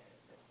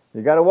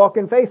 you got to walk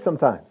in faith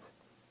sometimes.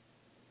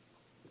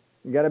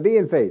 You got to be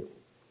in faith.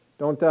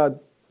 Don't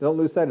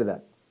lose sight of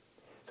that.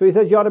 So he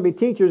says you ought to be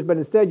teachers, but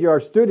instead you are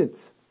students.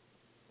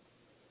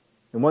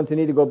 And ones who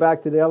need to go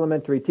back to the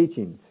elementary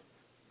teachings.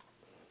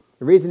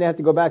 The reason they have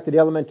to go back to the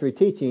elementary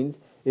teachings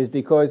is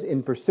because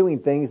in pursuing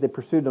things, they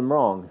pursued them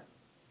wrong.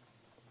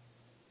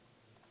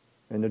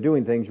 And they're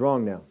doing things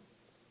wrong now.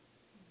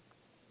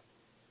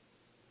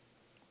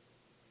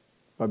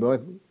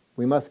 But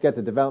we must get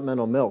the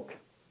developmental milk.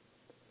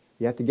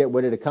 You have to get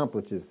what it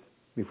accomplishes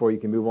before you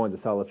can move on to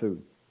solid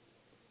food.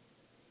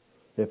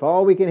 If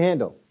all we can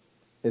handle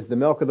is the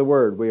milk of the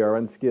word, we are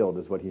unskilled,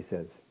 is what he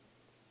says.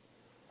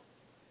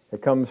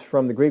 It comes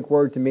from the Greek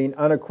word to mean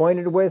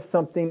unacquainted with,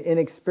 something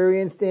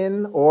inexperienced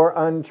in, or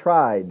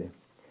untried.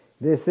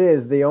 This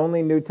is the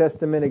only New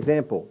Testament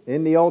example.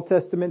 In the Old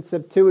Testament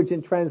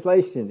Septuagint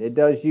translation, it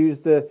does use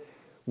the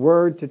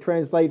word to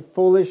translate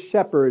foolish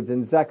shepherds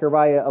in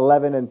Zechariah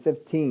 11 and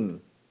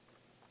 15.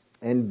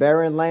 And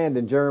barren land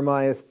in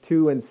Jeremiah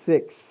 2 and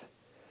 6.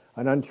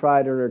 An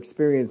untried or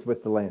experience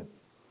with the land.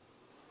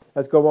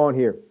 Let's go on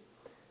here.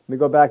 Let me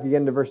go back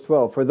again to verse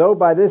 12. For though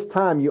by this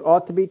time you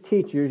ought to be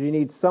teachers, you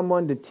need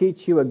someone to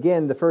teach you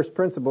again the first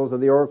principles of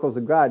the oracles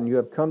of God, and you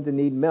have come to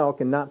need milk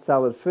and not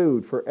solid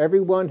food. For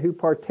everyone who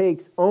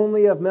partakes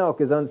only of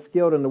milk is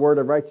unskilled in the word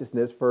of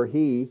righteousness, for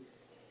he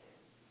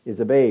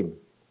is a babe.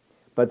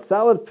 But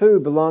solid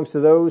food belongs to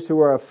those who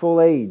are of full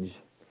age,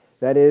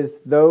 that is,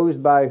 those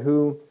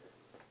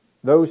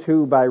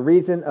who by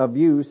reason of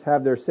use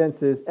have their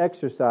senses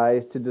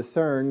exercised to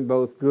discern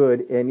both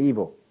good and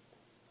evil.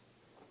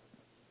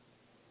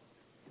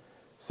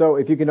 So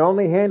if you can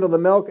only handle the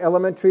milk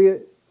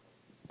elementary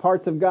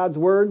parts of God's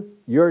Word,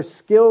 your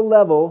skill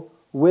level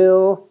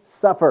will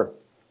suffer.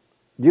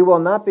 You will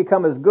not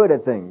become as good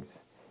at things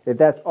if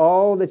that's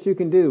all that you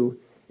can do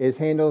is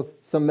handle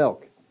some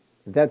milk.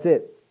 If that's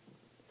it.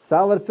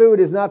 Solid food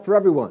is not for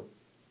everyone.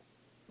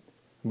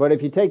 But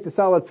if you take the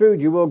solid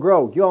food, you will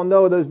grow. You all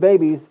know those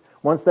babies,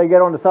 once they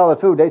get on the solid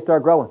food, they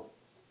start growing.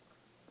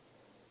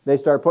 They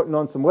start putting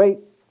on some weight.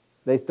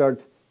 They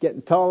start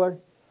getting taller,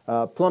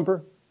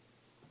 plumper.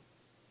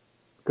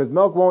 Because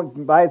milk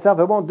won't, by itself,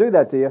 it won't do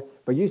that to you.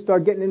 But you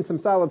start getting in some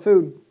solid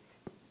food,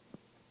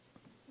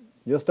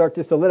 you'll start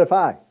to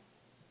solidify.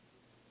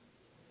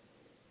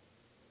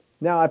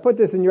 Now, I put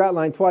this in your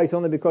outline twice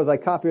only because I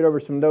copied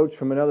over some notes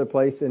from another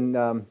place and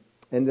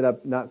ended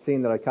up not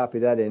seeing that I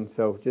copied that in,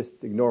 so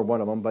just ignore one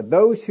of them. But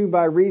those who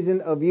by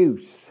reason of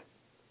use,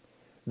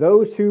 the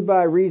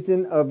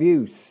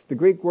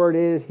Greek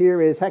word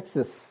here is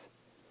hexis.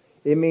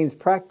 It means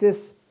practice,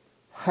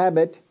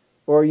 habit,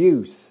 or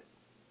use.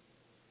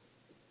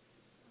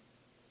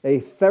 A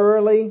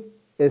thoroughly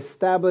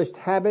established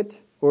habit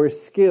or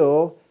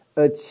skill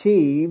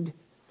achieved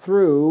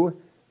through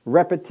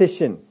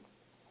repetition.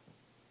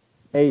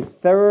 A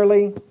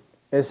thoroughly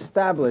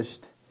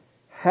established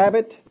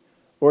habit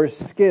or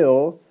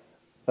skill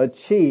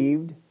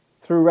achieved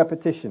through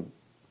repetition.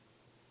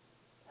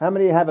 How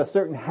many have a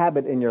certain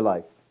habit in your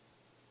life?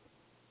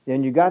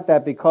 And you got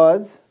that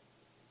because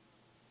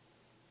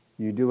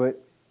you do it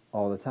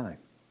all the time.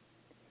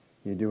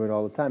 You do it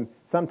all the time.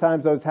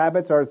 Sometimes those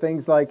habits are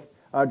things like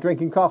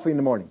drinking coffee in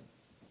the morning.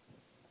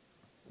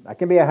 That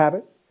can be a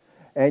habit.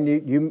 And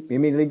you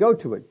immediately go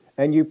to it.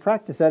 And you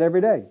practice that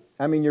every day.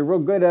 I mean, you're real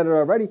good at it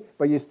already,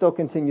 but you still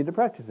continue to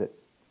practice it.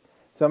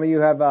 Some of you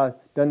have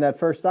done that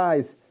first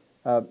eyes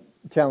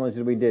challenge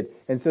that we did.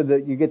 And so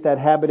that you get that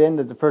habit in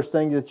that the first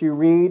thing that you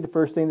read, the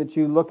first thing that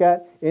you look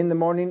at in the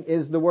morning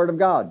is the Word of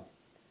God.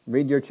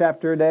 Read your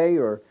chapter a day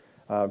or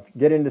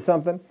get into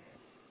something.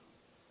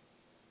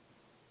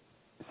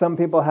 Some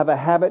people have a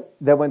habit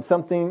that when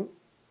something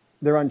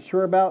they're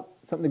unsure about,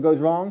 something goes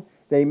wrong,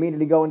 they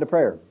immediately go into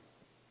prayer.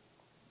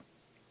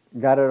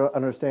 God, I don't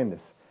understand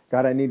this.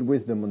 God, I need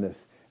wisdom on this.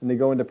 And they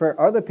go into prayer.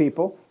 Other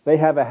people, they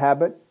have a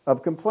habit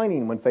of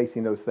complaining when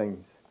facing those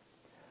things.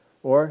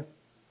 Or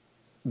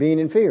being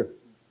in fear.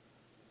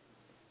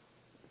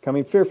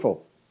 Becoming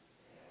fearful.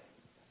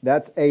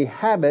 That's a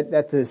habit,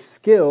 that's a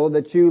skill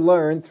that you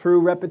learn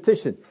through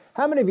repetition.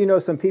 How many of you know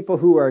some people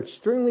who are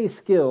extremely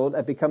skilled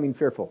at becoming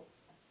fearful?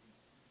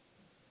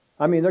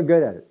 I mean, they're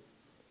good at it.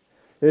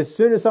 As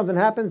soon as something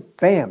happens,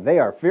 bam, they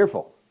are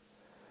fearful.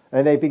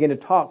 And they begin to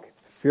talk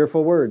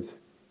fearful words.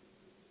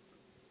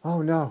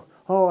 Oh no.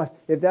 Oh,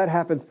 if that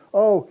happens,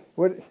 oh,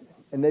 what?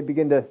 And they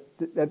begin to,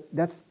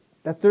 that's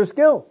their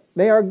skill.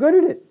 They are good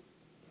at it.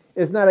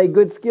 It's not a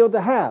good skill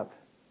to have,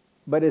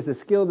 but it's a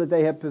skill that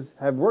they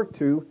have worked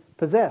to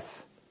possess.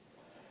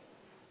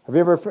 Have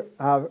you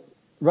ever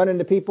run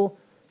into people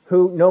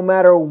who, no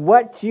matter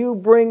what you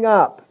bring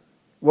up,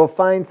 will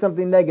find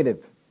something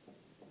negative?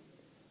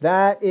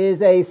 That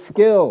is a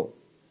skill.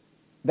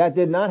 That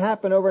did not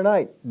happen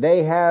overnight.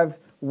 They have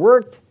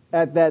worked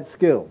at that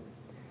skill.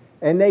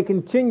 And they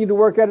continue to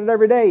work at it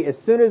every day. As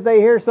soon as they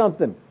hear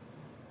something,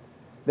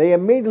 they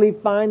immediately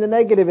find the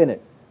negative in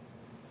it.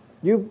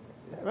 You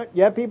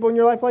have people in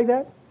your life like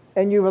that?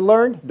 And you've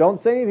learned,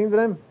 don't say anything to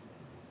them.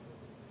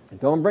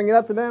 Don't bring it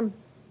up to them.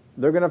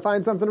 They're going to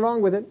find something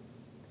wrong with it.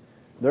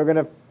 They're going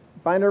to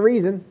find a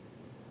reason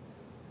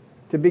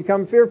to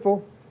become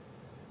fearful.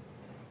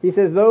 He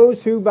says,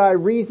 those who by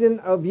reason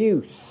of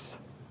use.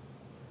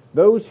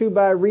 He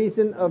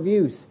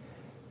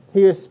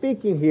is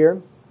speaking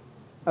here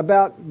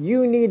about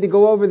you need to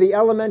go over the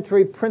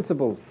elementary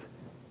principles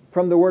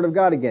from the Word of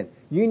God again.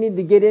 You need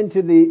to get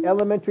into the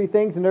elementary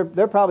things, and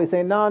they're probably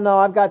saying, no,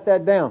 I've got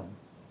that down.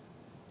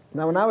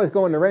 Now, when I was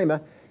going to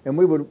Rhema, and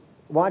we would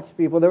watch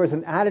people, there was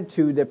an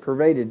attitude that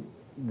pervaded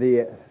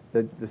the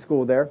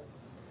school there.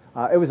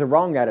 It was a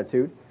wrong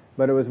attitude,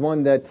 but it was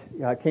one that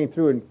came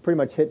through and pretty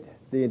much hit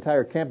the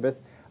entire campus.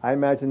 I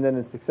imagine that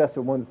the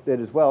successful ones did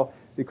as well,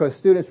 because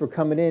students were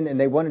coming in and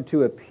they wanted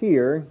to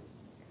appear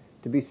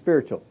to be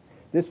spiritual.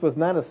 This was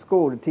not a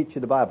school to teach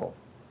you the Bible.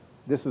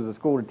 This was a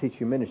school to teach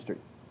you ministry.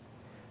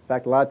 In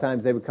fact, a lot of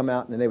times they would come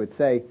out and they would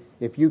say,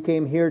 if you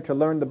came here to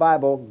learn the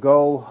Bible,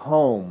 go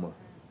home.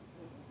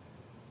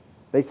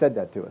 They said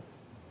that to us.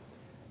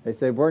 They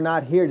said, we're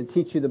not here to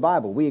teach you the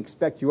Bible. We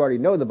expect you already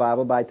know the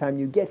Bible by the time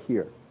you get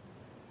here.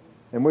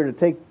 And we're to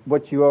take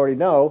what you already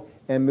know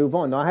and move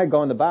on. Now, I had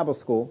gone to Bible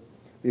school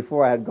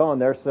before I had gone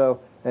there,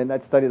 and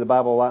I'd studied the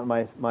Bible a lot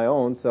on my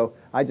own, so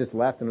I just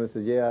laughed and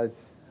said, yeah,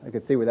 I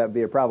could see where that would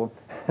be a problem.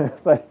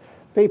 But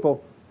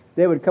people,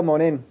 they would come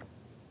on in,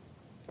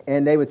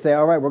 and they would say,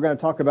 all right, we're going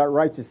to talk about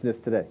righteousness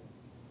today.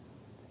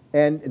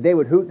 And they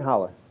would hoot and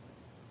holler.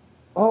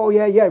 Oh,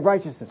 yeah,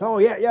 righteousness. Oh,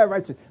 yeah,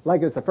 righteousness.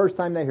 Like it's the first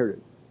time they heard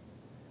it.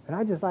 And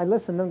I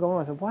listened to them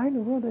going, I said, why in the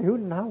world are they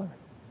hooting and hollering?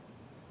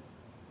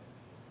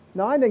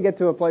 No, I didn't get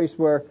to a place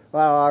where,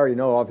 well, I already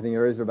know everything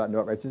there is about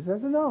righteousness.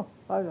 I said, no.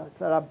 I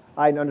said,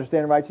 I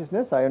understand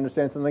righteousness. I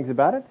understand some things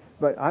about it,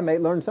 but I may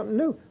learn something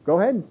new. Go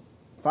ahead and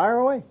fire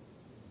away.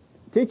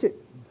 Teach it.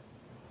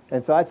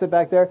 And so I'd sit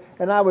back there,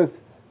 and I was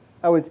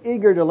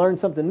eager to learn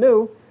something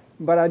new,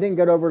 but I didn't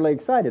get overly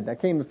excited. I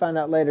came to find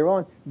out later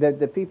on that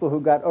the people who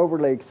got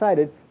overly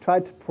excited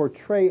tried to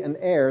portray an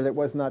error that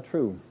was not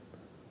true.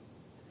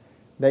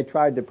 They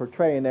tried to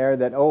portray an error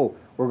that, oh,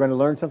 we're going to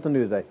learn something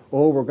new today.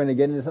 Oh, we're going to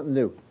get into something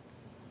new.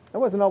 That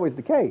wasn't always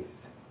the case.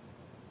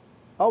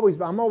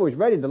 I'm always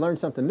ready to learn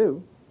something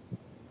new.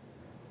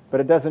 But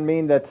it doesn't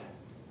mean that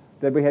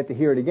we have to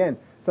hear it again.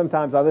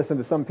 Sometimes I listen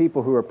to some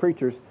people who are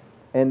preachers,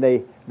 and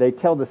they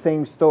tell the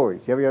same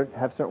stories. You ever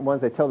have certain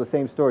ones, they tell the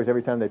same stories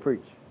every time they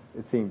preach,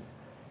 it seems.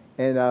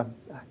 And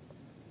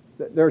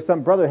there are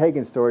some Brother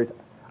Hagin stories.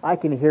 I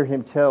can hear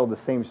him tell the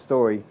same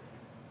story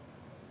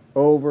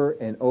over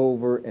and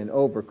over and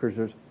over, because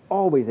there's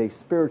always a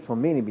spiritual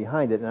meaning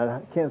behind it, and I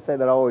can't say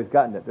that I've always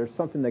gotten it. There's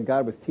something that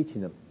God was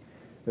teaching them.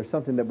 There's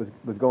something that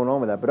was going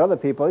on with that. But other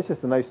people, it's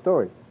just a nice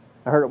story.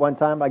 I heard it one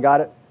time, I got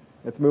it,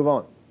 let's move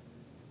on.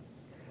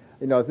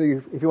 You know, so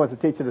if he wants to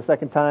teach it a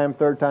second time,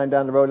 third time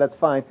down the road, that's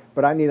fine,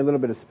 but I need a little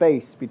bit of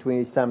space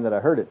between each time that I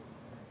heard it.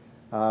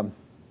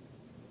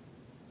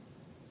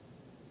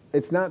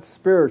 It's not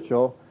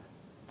spiritual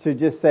to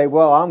just say,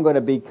 well, I'm going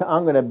to be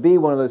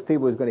one of those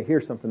people who's going to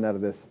hear something out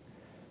of this.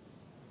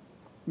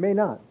 May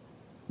not.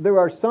 There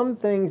are some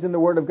things in the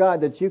Word of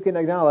God that you can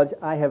acknowledge,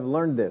 I have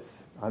learned this.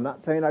 I'm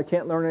not saying I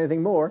can't learn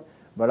anything more,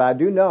 but I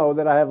do know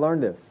that I have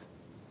learned this.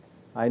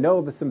 I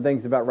know some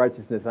things about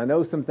righteousness. I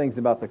know some things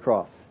about the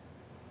cross.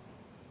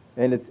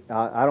 And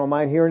I don't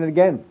mind hearing it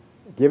again.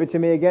 Give it to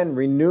me again.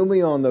 Renew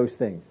me on those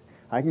things.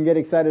 I can get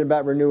excited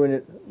about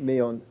renewing me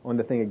on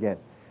the thing again.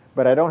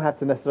 But I don't have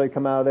to necessarily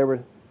come out of there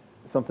with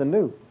something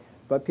new.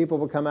 But people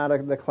will come out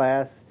of the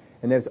class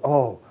and they'll say,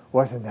 oh,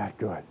 wasn't that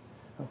good?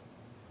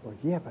 Well,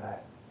 yeah, but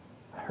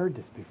I heard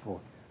this before.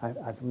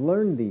 I've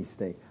learned these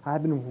things.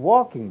 I've been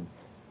walking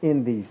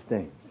in these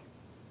things.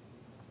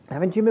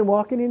 Haven't you been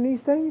walking in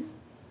these things?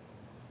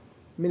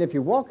 I mean, if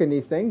you walk in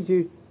these things,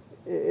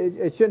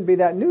 it shouldn't be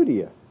that new to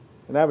you.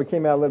 And I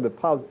came out a little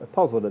bit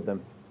puzzled at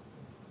them.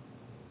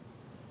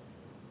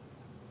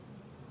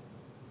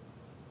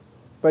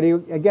 But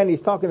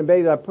he's talking to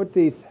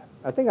babies.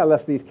 I think I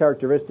left these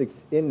characteristics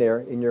in there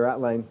in your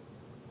outline.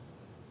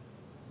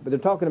 But they're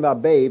talking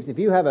about babes. If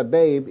you have a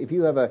babe, if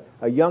you have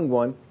a young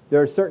one,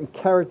 there are certain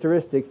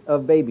characteristics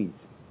of babies.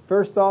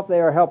 First off,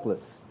 they are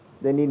helpless.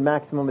 They need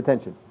maximum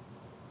attention.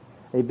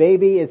 A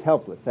baby is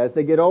helpless. As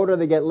they get older,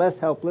 they get less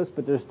helpless,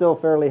 but they're still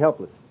fairly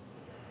helpless.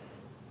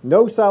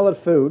 No solid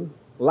food,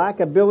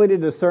 lack ability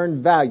to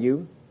discern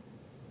value.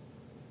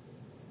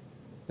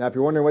 Now, if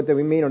you're wondering what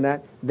we mean on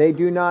that, they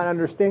do not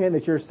understand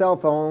that your cell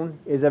phone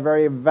is a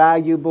very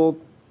valuable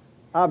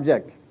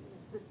object.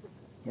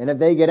 And if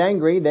they get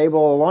angry, they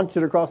will launch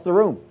it across the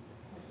room.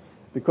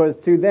 Because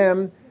to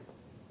them,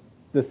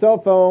 the cell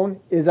phone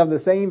is of the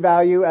same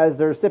value as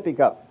their sippy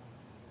cup.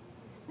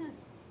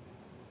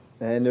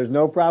 And there's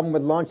no problem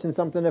with launching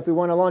something if we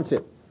want to launch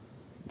it.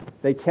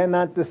 They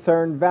cannot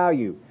discern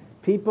value.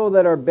 People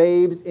that are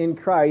babes in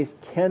Christ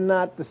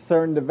cannot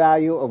discern the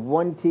value of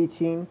one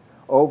teaching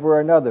over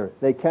another.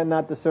 They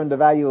cannot discern the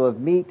value of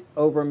meat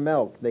over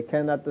milk. They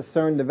cannot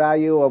discern the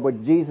value of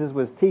what Jesus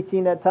was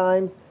teaching at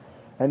times,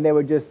 and they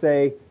would just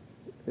say,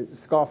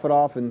 scoff it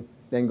off and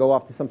then go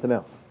off to something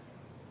else.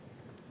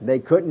 They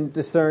couldn't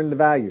discern the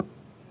value.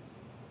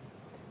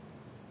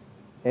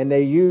 And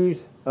they use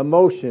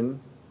emotion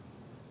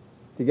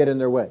to get in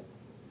their way.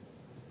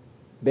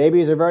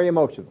 Babies are very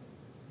emotional.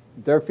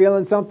 If they're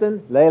feeling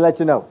something, they let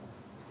you know.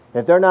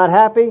 If they're not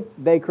happy,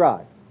 they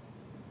cry.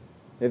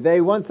 If they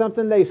want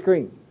something, they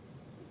scream.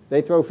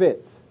 They throw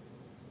fits.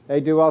 They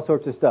do all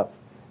sorts of stuff.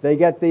 They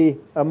get the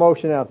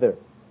emotion out there.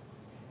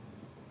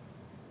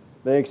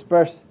 They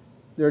express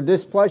their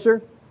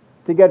displeasure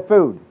to get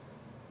food.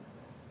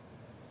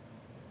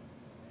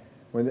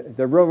 When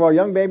they're real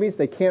young babies,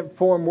 they can't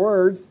form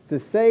words to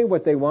say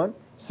what they want,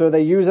 so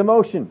they use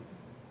emotion.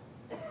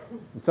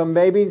 And some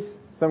babies,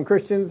 some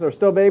Christians are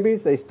still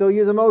babies, they still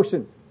use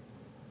emotion.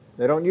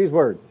 They don't use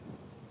words.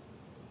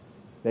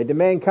 They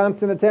demand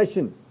constant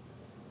attention.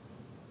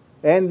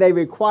 And they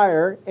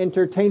require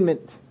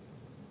entertainment.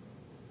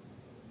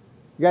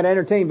 You got to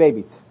entertain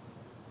babies.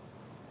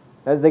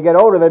 As they get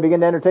older, they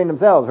begin to entertain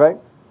themselves, right?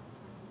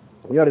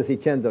 You ought to see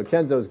Chenzo.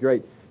 Chenzo's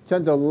great.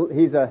 Chenzo,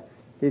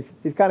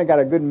 He's kind of got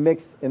a good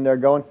mix in there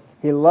going.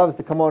 He loves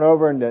to come on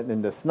over and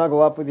to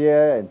snuggle up with you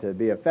and to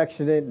be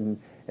affectionate, and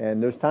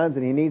there's times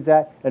that he needs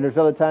that, and there's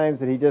other times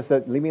that he just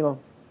said, leave me alone.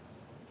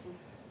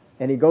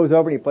 And he goes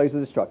over and he plays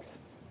with his trucks.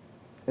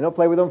 And he'll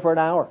play with them for an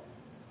hour.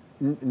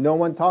 No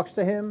one talks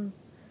to him.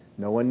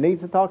 No one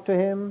needs to talk to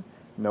him.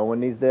 No one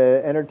needs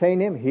to entertain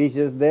him. He's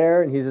just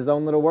there and he's his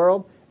own little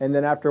world. And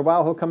then after a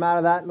while he'll come out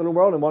of that little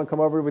world and want to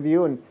come over with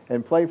you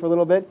and play for a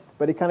little bit.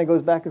 But he kind of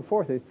goes back and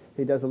forth.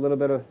 He does a little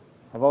bit of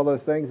all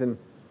those things.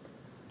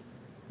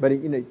 But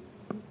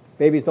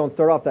babies don't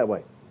start off that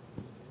way.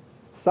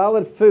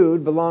 Solid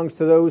food belongs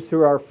to those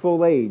who are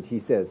full age, he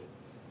says.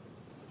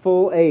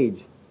 Full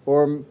age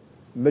or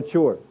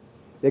mature.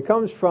 It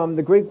comes from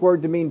the Greek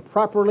word to mean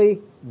properly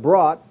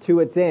brought to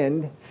its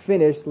end,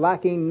 finished,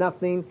 lacking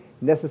nothing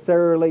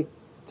necessarily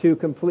to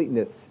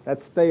completeness.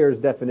 That's Thayer's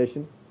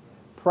definition.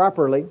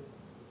 Properly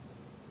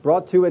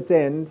brought to its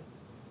end,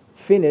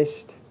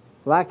 finished,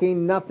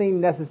 lacking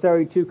nothing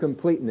necessary to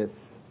completeness.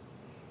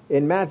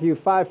 In Matthew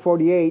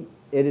 5:48,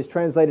 it is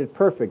translated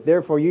perfect.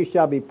 Therefore you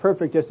shall be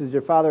perfect just as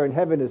your Father in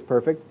heaven is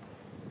perfect.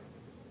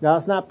 Now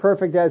it's not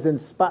perfect as in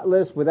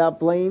spotless, without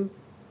blame.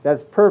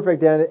 That's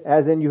perfect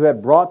as in you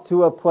have brought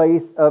to a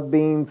place of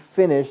being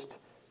finished.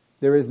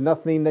 There is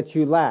nothing that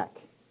you lack.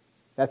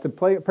 That's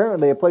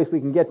apparently a place we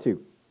can get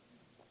to.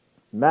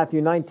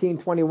 Matthew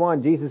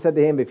 19:21, Jesus said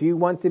to him, if you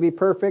want to be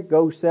perfect,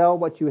 go sell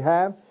what you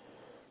have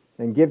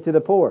and give to the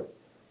poor.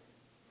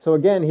 So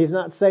again, he's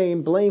not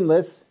saying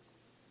blameless,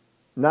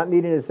 not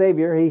needing a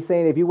Savior. He's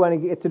saying if you want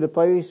to get to the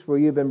place where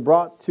you've been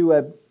brought to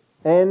an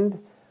end,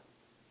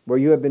 where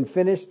you have been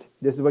finished,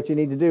 this is what you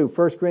need to do.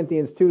 1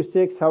 Corinthians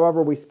 2:6,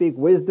 however, we speak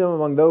wisdom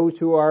among those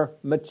who are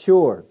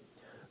mature,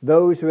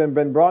 those who have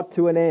been brought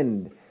to an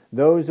end,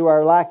 those who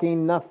are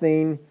lacking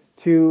nothing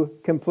to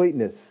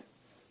completeness.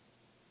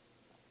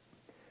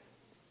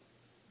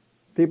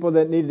 People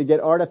that need to get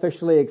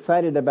artificially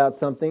excited about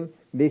something,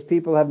 these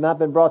people have not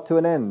been brought to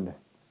an end.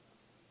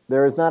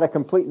 There is not a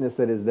completeness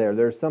that is there.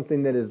 There's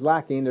something that is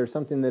lacking, there's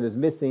something that is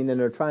missing, and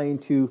they're trying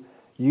to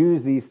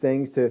use these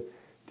things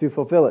to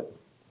fulfill it.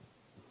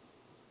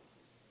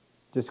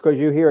 Just because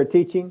you hear a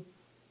teaching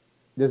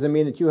doesn't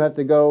mean that you have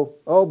to go,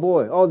 oh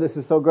boy, oh this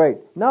is so great.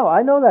 No,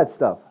 I know that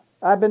stuff.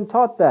 I've been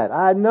taught that.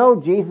 I know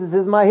Jesus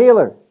is my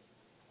healer.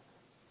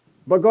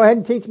 But go ahead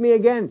and teach me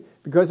again,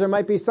 because there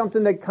might be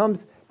something that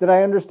comes that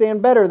I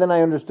understand better than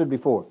I understood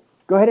before.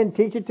 Go ahead and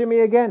teach it to me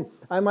again.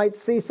 I might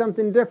see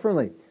something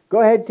differently. Go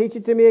ahead and teach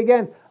it to me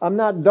again. I'm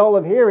not dull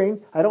of hearing.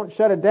 I don't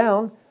shut it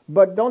down.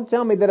 But don't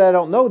tell me that I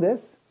don't know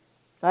this.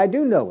 I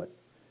do know it.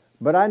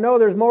 But I know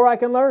there's more I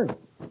can learn.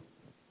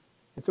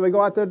 And so we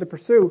go out there to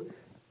pursue,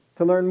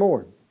 to learn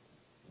more.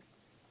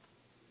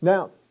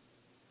 Now,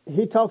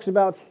 he talks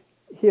about,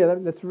 here,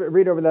 let's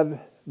read over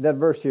that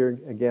verse here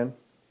again.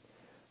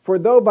 For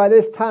though by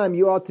this time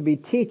you ought to be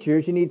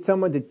teachers, you need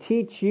someone to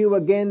teach you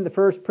again the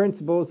first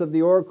principles of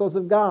the oracles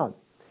of God.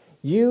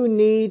 You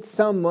need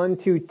someone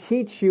to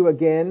teach you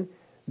again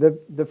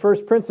the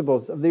first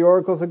principles of the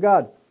oracles of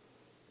God.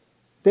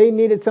 They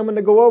needed someone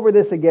to go over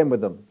this again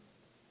with them.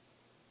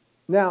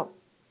 Now,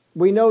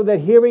 we know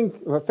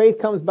that faith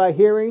comes by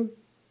hearing,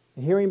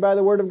 hearing by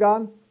the word of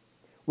God.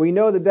 We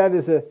know that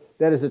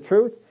is a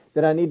truth,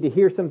 that I need to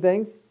hear some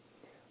things.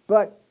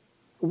 But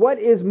what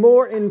is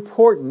more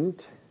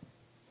important,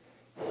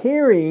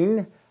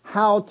 hearing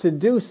how to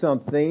do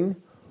something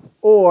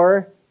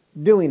or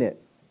doing it?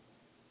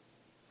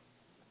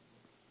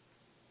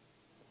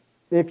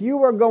 If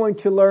you are going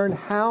to learn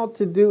how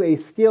to do a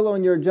skill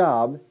on your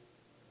job,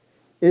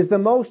 is the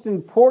most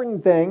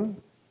important thing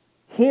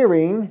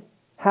hearing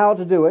how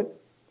to do it,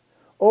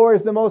 or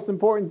is the most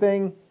important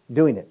thing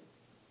doing it?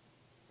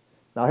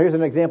 Now here's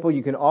an example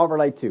you can all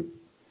relate to.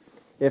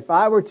 If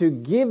I were to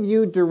give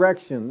you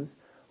directions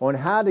on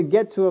how to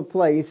get to a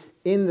place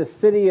in the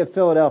city of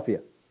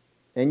Philadelphia,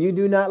 and you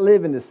do not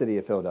live in the city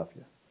of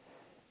Philadelphia,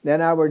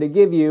 then I were to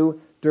give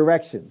you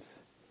directions.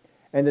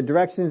 And the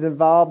directions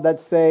involve,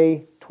 let's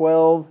say,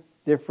 12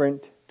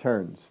 different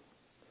turns.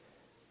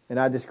 And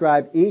I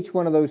describe each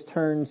one of those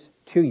turns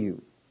to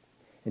you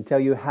and tell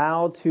you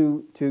how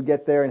to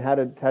get there and how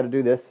to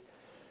do this.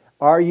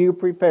 Are you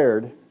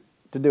prepared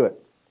to do it?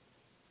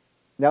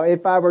 Now,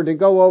 if I were to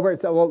go over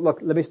and say, well, look,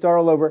 let me start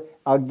all over.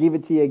 I'll give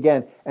it to you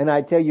again. And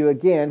I tell you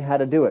again how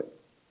to do it.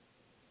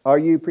 Are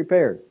you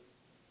prepared?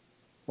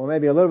 Well,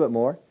 maybe a little bit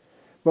more.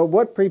 But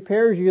what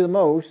prepares you the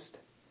most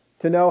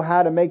to know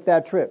how to make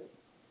that trip?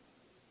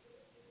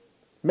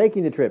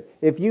 Making the trip.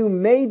 If you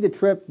made the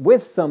trip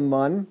with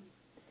someone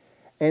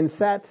and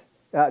sat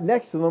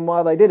next to them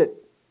while they did it,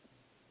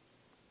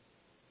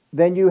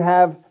 then you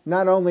have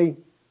not only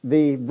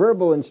the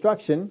verbal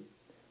instruction,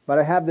 but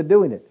I have the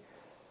doing it.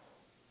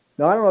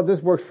 Now, I don't know if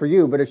this works for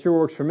you, but it sure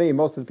works for me,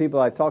 most of the people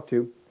I talk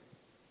to.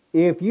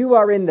 If you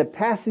are in the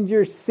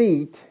passenger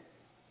seat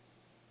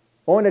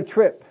on a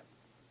trip,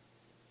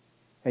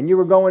 and you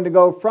were going to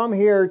go from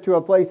here to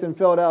a place in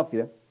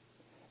Philadelphia,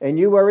 and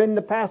you were in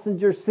the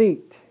passenger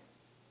seat,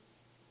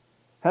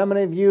 how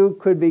many of you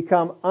could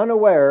become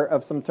unaware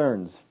of some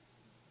turns,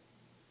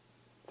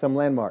 some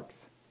landmarks?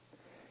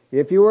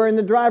 If you were in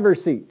the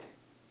driver's seat,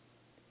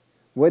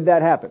 would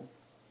that happen?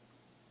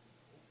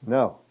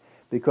 No.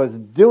 Because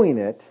doing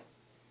it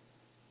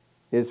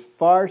is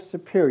far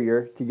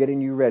superior to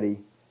getting you ready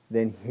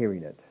than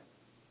hearing it.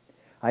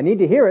 I need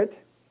to hear it.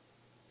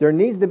 There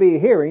needs to be a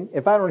hearing.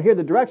 If I don't hear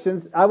the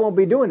directions, I won't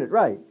be doing it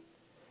right.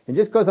 And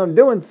just because I'm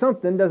doing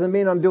something doesn't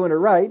mean I'm doing it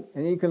right,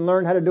 and you can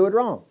learn how to do it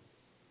wrong.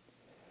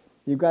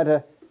 You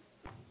gotta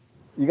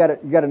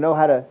know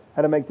how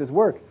to make this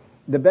work.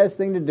 The best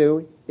thing to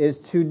do is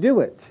to do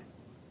it.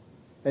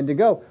 And to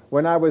go.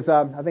 When I was,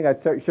 I think I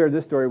shared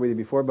this story with you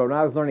before, but when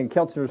I was learning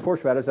Keltner's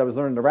horseriders, I was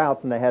learning the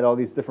routes, and they had all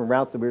these different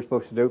routes that we were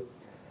supposed to do.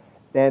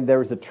 And there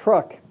was a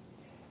truck,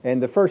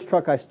 and the first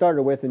truck I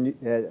started with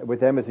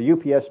them is a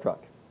UPS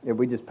truck.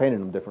 We just painted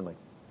them differently.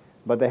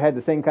 But they had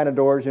the same kind of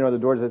doors, the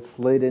doors that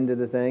slid into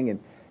the thing,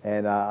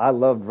 and I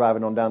loved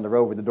driving on down the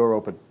road with the door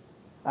open.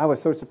 I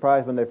was so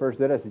surprised when they first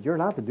did it. I said, "You're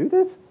allowed to do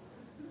this?"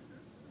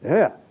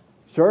 Yeah.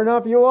 Sure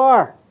enough, you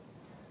are.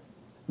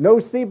 No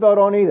seatbelt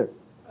on either.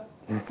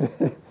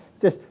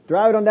 Just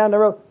drive it on down the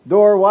road.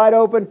 Door wide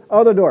open.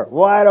 Other door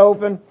wide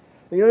open.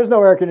 There's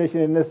no air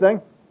conditioning in this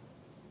thing.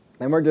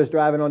 And we're just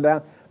driving on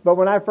down. But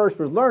when I first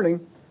was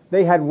learning,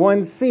 they had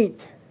one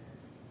seat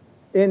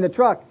in the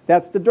truck.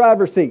 That's the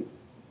driver's seat.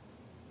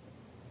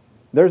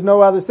 There's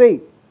no other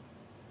seat.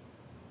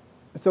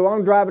 So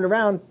I'm driving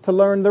around to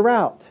learn the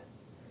route.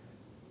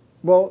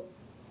 Well,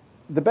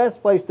 the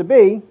best place to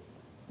be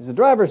is the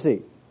driver's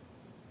seat.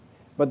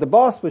 But the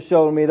boss was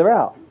showing me the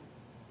route.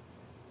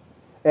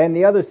 And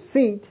the other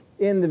seat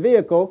in the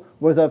vehicle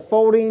was a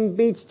folding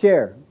beach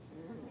chair.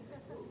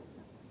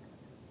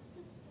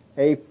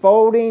 A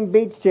folding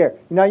beach chair.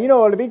 Now you know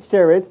what a beach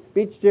chair is.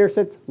 Beach chair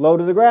sits low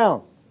to the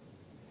ground.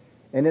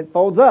 And it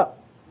folds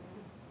up.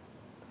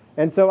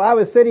 And so I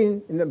was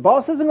sitting, and the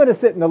boss isn't going to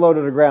sit in the low to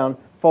the ground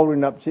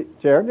folding up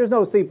chair. There's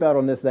no seatbelt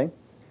on this thing.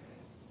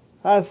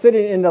 I was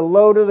sitting in the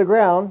low to the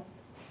ground,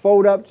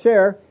 fold up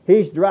chair.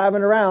 He's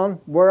driving around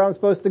where I'm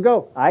supposed to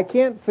go. I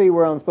can't see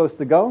where I'm supposed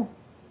to go.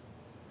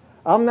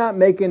 I'm not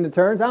making the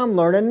turns. I'm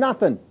learning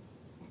nothing.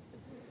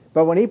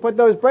 But when he put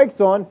those brakes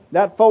on,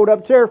 that fold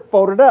up chair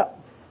folded up.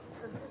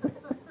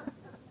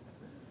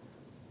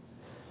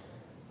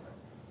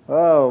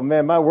 Oh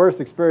man, my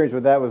worst experience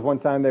with that was one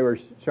time they were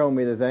showing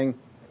me the thing,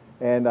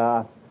 and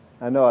I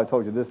know I've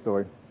told you this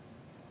story.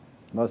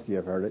 Most of you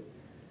have heard it.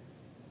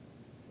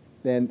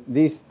 And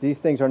these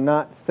things are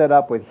not set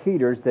up with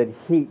heaters that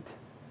heat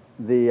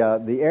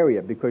the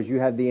area, because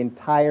you have the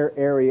entire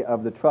area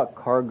of the truck,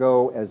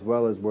 cargo as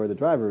well as where the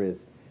driver is,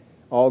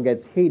 all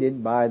gets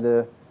heated by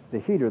the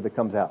heater that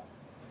comes out.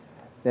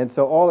 And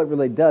so all it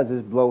really does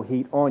is blow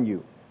heat on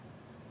you.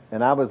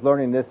 And I was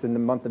learning this in the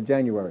month of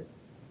January.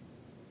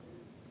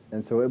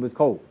 And so it was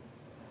cold.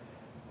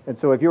 And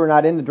so if you were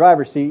not in the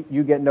driver's seat,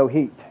 you get no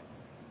heat.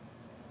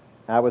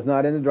 I was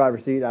not in the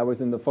driver's seat. I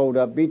was in the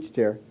fold-up beach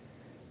chair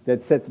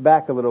that sits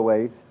back a little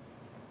ways.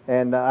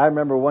 And I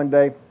remember one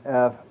day,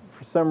 for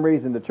some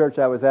reason, the church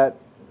I was at,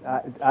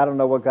 I don't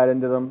know what got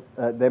into them.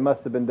 They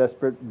must have been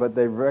desperate, but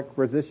they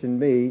requisitioned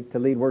me to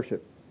lead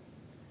worship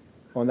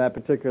on that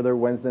particular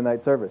Wednesday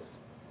night service.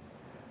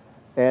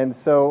 And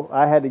so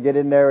I had to get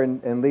in there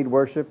and lead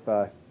worship.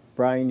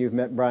 Brian, you've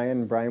met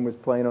Brian. Brian was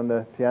playing on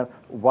the piano.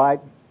 Why?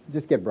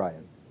 Just get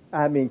Brian.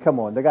 I mean, come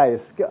on. The guy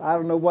is, I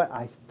don't know what,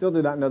 I still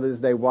do not know to this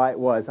day why it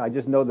was. I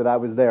just know that I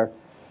was there.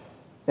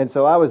 And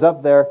so I was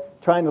up there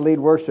trying to lead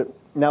worship.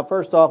 Now,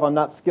 first off, I'm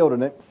not skilled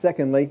in it.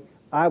 Secondly,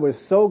 I was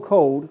so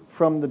cold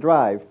from the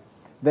drive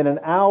that an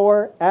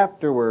hour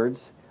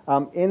afterwards,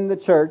 I'm in the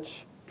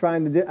church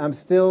I'm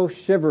still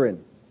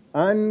shivering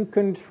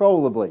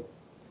uncontrollably.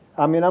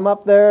 I mean, I'm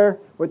up there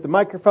with the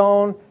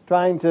microphone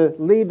trying to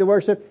lead the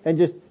worship and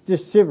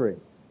just shivering.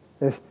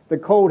 The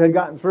cold had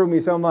gotten through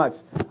me so much,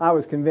 I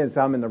was convinced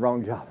I'm in the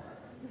wrong job.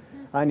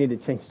 I need to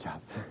change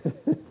jobs.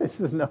 This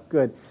is no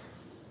good.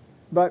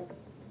 But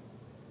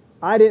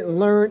I didn't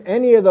learn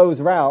any of those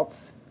routes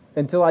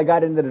until I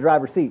got into the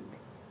driver's seat.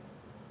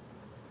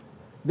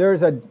 There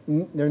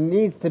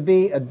needs to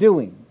be a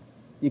doing.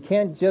 You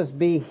can't just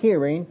be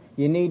hearing,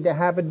 you need to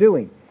have a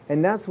doing.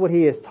 And that's what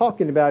he is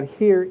talking about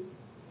here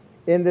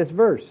in this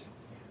verse.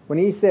 When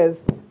he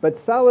says, "But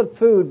solid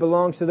food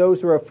belongs to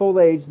those who are full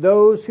age,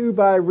 those who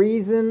by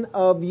reason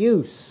of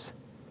use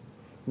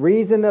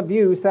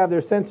have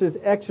their senses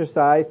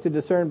exercised to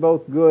discern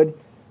both good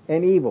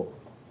and evil."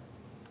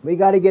 We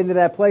got to get into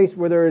that place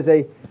where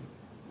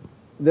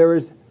there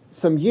is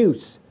some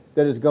use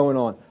that is going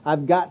on.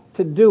 I've got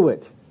to do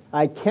it.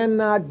 I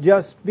cannot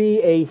just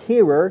be a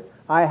hearer.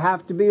 I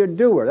have to be a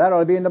doer. That ought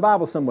to be in the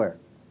Bible somewhere.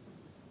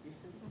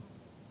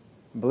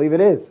 I believe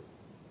it is.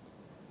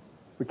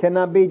 We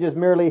cannot be just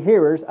merely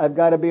hearers. I've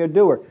got to be a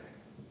doer.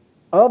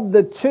 Of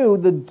the two,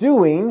 the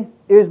doing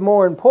is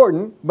more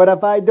important, but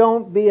if I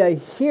don't be a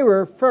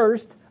hearer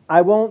first,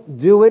 I won't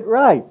do it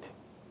right.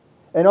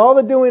 And all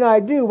the doing I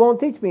do won't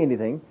teach me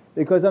anything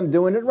because I'm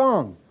doing it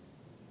wrong.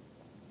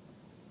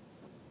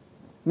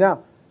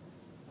 Now,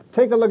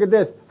 take a look at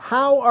this.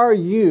 How are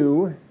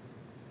you,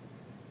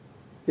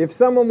 if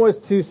someone was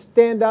to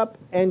stand up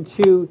and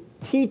to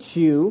teach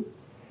you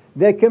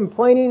that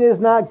complaining is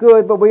not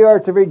good, but we are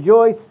to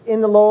rejoice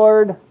in the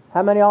Lord.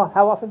 How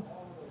often?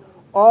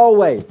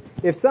 Always.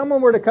 If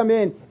someone were to come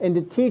in and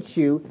to teach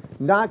you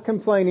not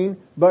complaining,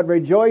 but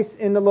rejoice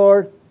in the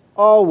Lord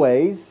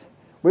always,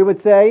 we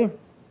would say,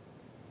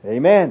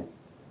 Amen.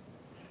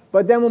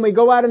 But then when we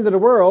go out into the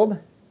world,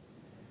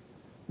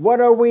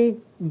 what are we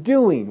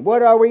doing?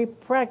 What are we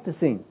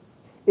practicing?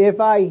 If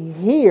I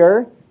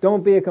hear,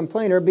 don't be a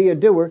complainer, be a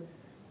doer.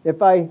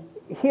 If I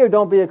hear,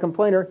 don't be a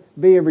complainer,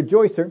 be a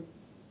rejoicer.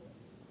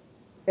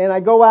 And I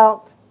go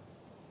out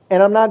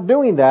and I'm not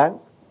doing that,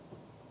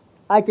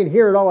 I can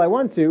hear it all I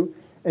want to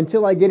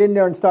until I get in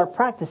there and start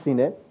practicing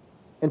it,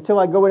 until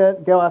I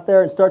go out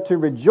there and start to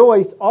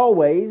rejoice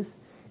always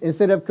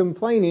instead of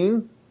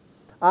complaining.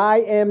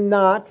 I am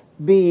not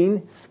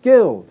being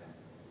skilled.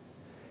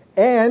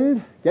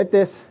 And, get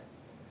this,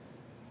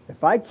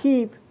 if I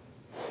keep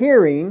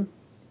hearing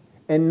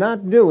and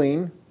not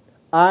doing,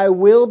 I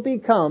will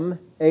become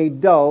a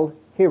dull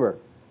hearer.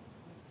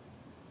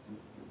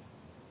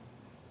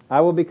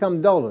 I will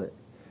become dull in it.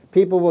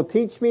 People will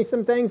teach me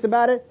some things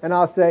about it, and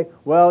I'll say,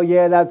 well,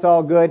 yeah, that's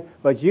all good,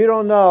 but you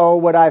don't know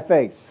what I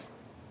face.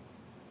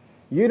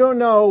 You don't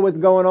know what's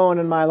going on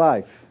in my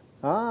life.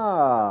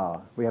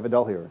 We have a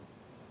dull hearer.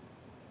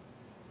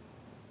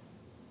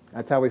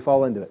 That's how we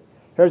fall into it.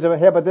 How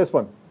about this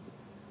one?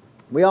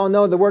 We all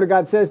know the Word of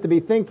God says to be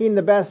thinking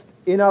the best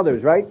in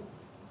others, right?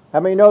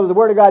 How many know that the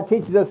Word of God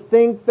teaches us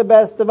think the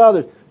best of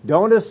others?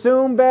 Don't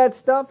assume bad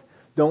stuff.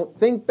 Don't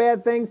think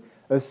bad things.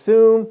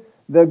 Assume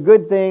the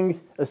good things.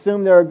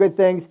 Assume there are good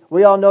things.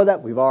 We all know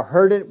that. We've all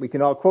heard it. We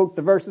can all quote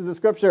the verses of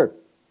Scripture.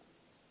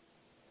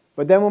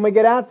 But then when we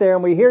get out there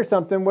and we hear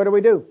something, what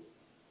do?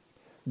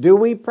 Do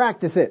we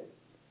practice it?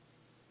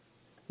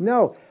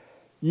 No.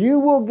 You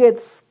will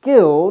get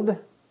skilled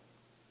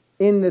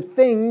in the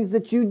things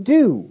that you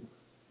do,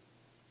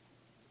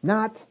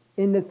 not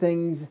in the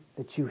things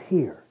that you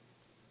hear.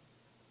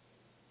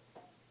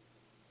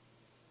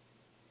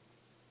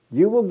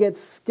 You will get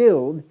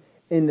skilled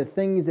in the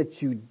things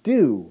that you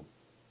do,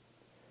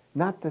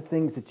 not the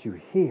things that you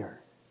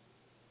hear.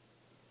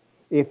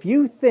 If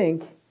you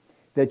think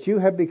that you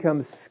have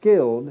become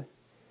skilled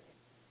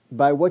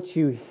by what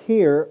you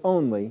hear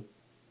only,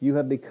 you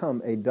have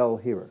become a dull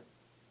hearer.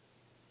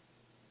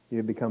 You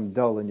have become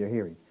dull in your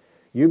hearing.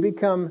 You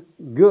become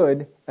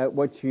good at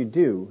what you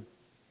do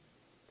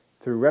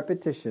through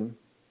repetition,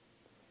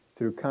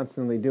 through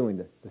constantly doing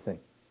the thing.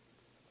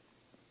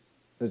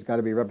 There's got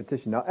to be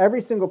repetition. Now,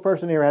 every single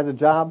person here has a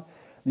job.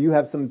 You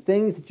have some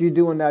things that you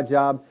do in that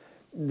job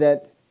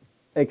that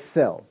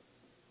excel,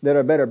 that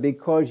are better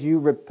because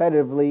you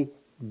repetitively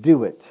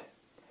do it.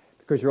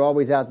 Because you're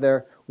always out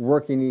there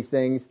working these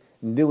things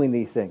and doing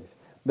these things.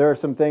 There are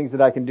some things that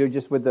I can do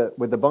just with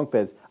the bunk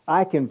beds.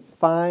 I can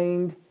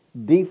find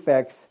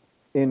defects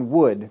in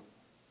wood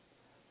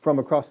from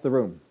across the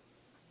room.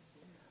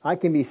 I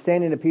can be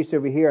standing a piece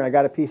over here and I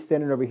got a piece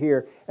standing over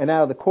here, and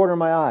out of the corner of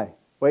my eye,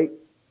 wait,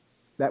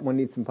 that one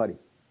needs some putty.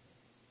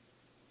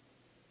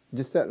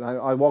 Just that,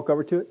 I walk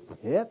over to it.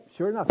 Yep,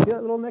 sure enough. See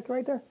that little nick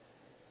right there?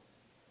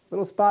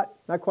 Little spot,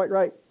 not quite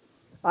right.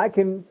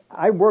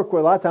 I work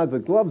with a lot of times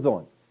with gloves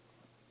on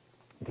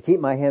to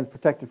keep my hands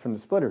protected from the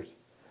splitters.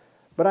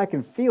 But I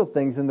can feel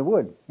things in the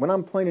wood. When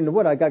I'm planing the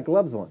wood, I got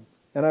gloves on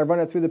and I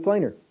run it through the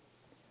planer.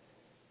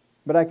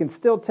 But I can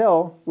still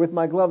tell with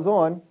my gloves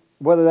on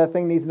whether that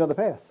thing needs another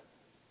pass.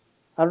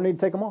 I don't need to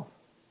take them off.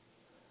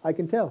 I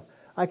can tell.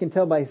 I can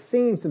tell by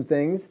seeing some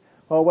things.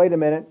 Oh, wait a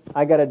minute.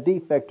 I got a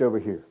defect over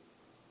here.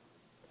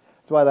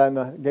 That's why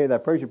I gave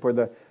that praise report.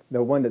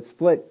 The one that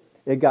split,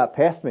 it got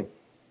past me.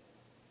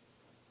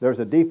 There was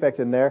a defect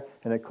in there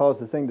and it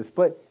caused the thing to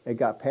split. It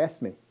got past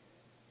me.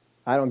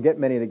 I don't get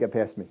many that get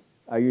past me.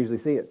 I usually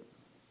see it.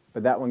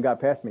 But that one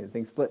got past me. The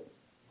thing split.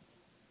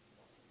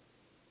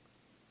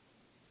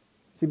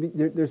 See,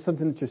 there's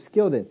something that you're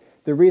skilled in.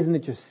 The reason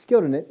that you're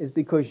skilled in it is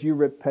because you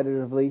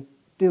repetitively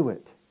do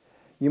it.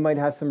 You might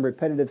have some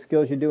repetitive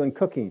skills you do in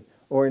cooking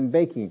or in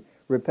baking,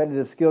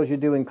 repetitive skills you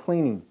do in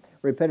cleaning,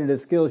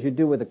 repetitive skills you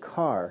do with a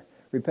car,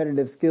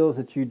 repetitive skills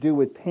that you do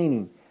with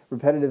painting,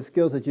 repetitive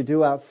skills that you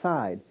do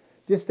outside.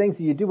 Just things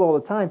that you do all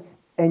the time,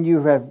 and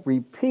you have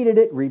repeated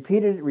it,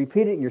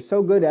 and you're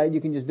so good at it,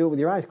 you can just do it with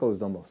your eyes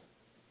closed almost.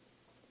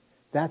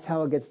 That's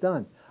how it gets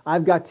done.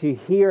 I've got to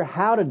hear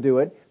how to do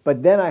it,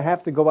 but then I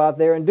have to go out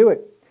there and do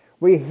it.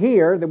 We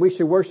hear that we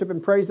should worship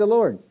and praise the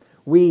Lord.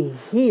 We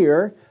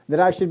hear that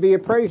I should be a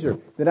praiser,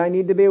 that I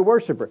need to be a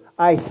worshiper.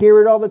 I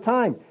hear it all the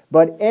time.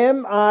 But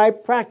am I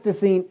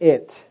practicing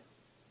it?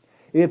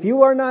 If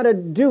you are not a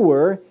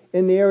doer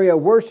in the area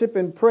of worship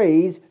and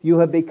praise, you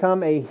have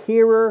become a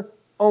hearer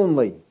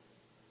only.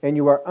 And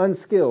you are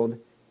unskilled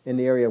in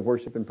the area of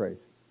worship and praise.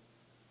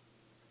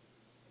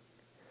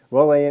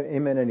 Well,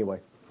 amen anyway.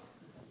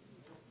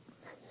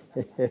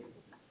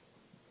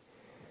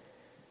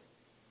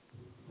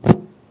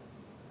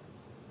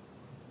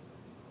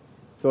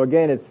 So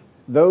again, it's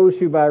those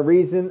who by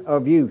reason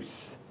of use,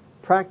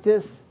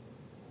 practice,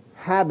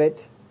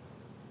 habit,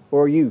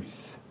 or use.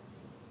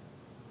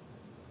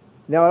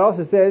 Now it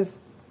also says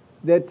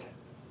that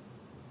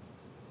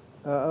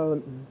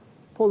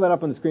pull that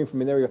up on the screen for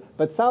me. There we go.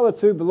 But solid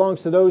food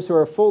belongs to those who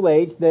are full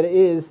age, that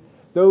is,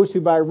 those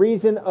who by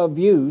reason of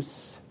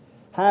use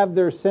have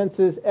their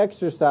senses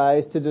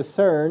exercised to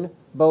discern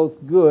both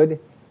good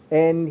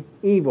and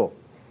evil.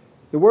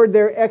 The word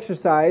there,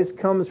 exercise,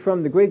 comes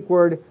from the Greek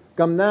word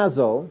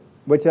gymnazo,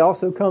 which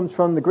also comes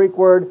from the Greek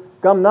word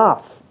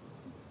gymnos.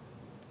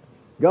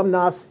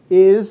 Gymnos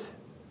is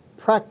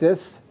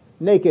practice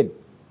naked.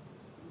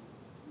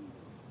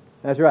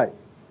 That's right.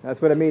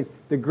 That's what it means.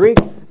 The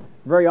Greeks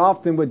very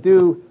often would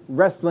do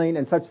wrestling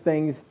and such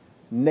things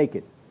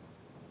naked.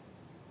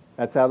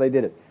 That's how they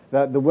did it.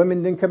 The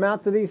women didn't come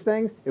out to these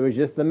things. It was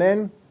just the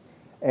men,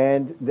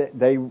 and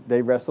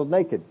they wrestled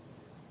naked.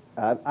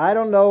 I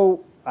don't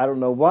know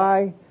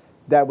why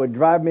that would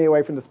drive me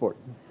away from the sport.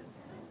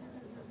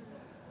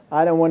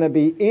 I don't want to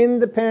be in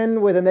the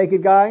pen with a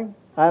naked guy.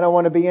 I don't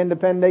want to be in the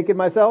pen naked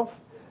myself.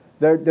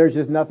 There's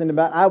just nothing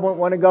about it. I wouldn't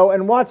want to go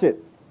and watch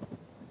it.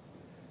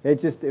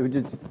 It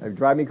would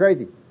drive me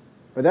crazy.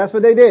 But that's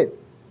what they did.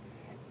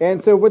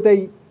 And so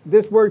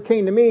this word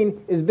came to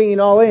mean is being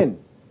all in.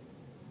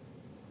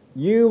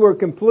 You were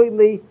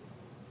completely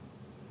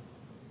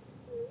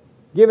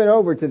given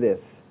over to this.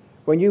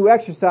 When you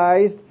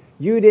exercised,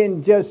 you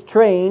didn't just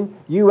train,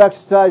 you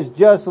exercised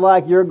just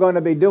like you're going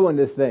to be doing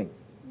this thing.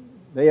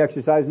 They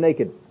exercised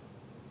naked.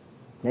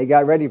 They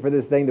got ready for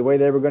this thing the way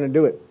they were going to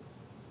do it.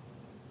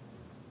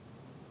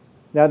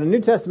 Now the New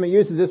Testament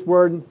uses this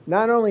word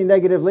not only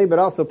negatively but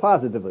also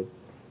positively.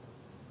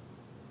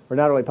 Or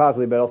not only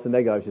positively but also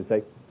negatively, I should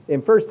say.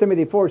 In 1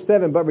 Timothy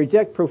 4:7, but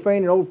reject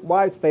profane and old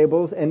wives'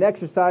 fables and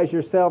exercise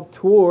yourself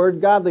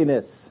toward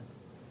godliness.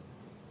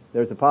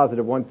 There's a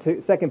positive one.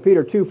 2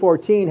 Peter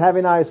 2:14,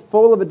 having eyes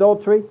full of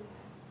adultery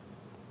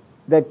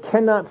that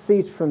cannot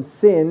cease from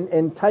sin,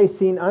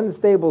 enticing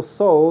unstable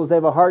souls. They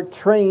have a heart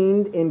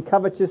trained in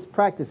covetous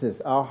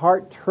practices. A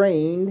heart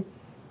trained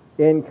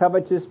in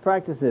covetous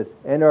practices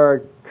and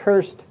are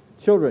cursed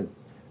children.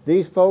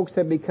 These folks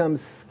have become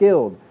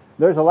skilled.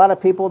 There's a lot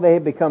of people, they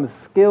have become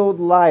skilled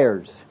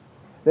liars.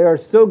 They are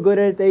so good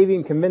at it, they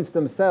even convince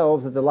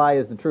themselves that the lie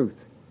is the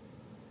truth.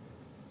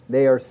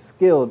 They are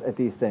skilled at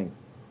these things.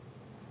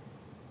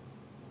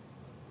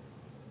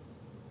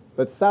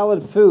 But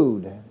solid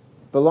food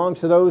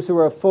belongs to those who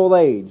are of full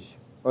age,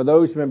 or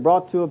those who have been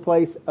brought to a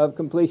place of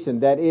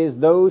completion. That is,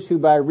 those who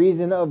by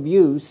reason of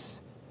the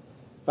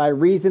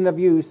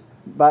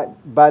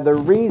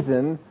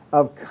reason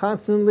of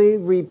constantly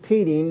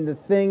repeating the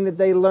thing that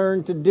they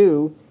learn to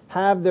do,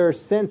 have their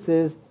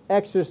senses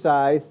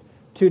exercised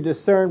to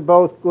discern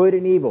both good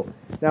and evil.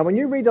 Now when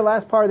you read the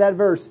last part of that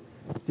verse,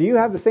 do you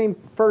have the same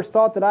first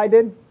thought that I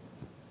did?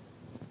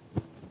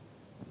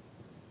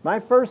 My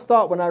first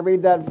thought when I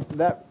read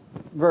that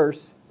verse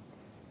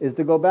is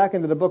to go back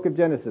into the book of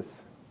Genesis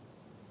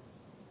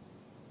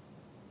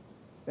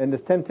and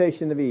this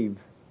temptation of Eve.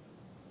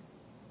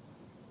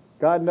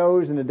 God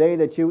knows in the day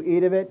that you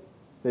eat of it,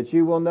 that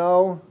you will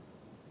know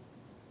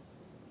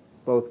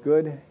both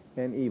good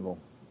and evil.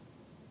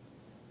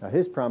 Now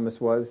His promise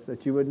was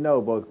that you would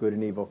know both good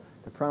and evil.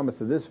 The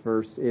promise of this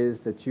verse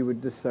is that you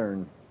would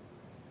discern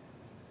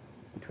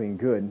between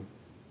good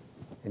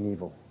and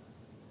evil.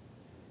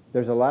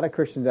 There's a lot of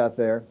Christians out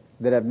there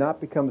that have not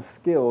become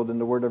skilled in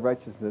the word of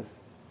righteousness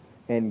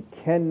and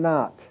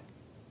cannot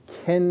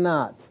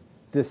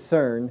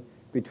discern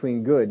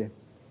between good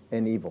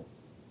and evil.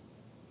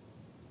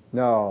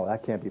 No,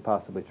 that can't be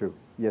possibly true.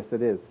 Yes,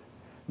 it is.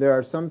 There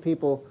are some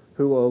people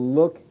who will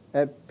look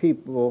at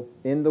people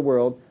in the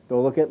world,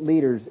 they'll look at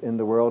leaders in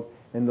the world,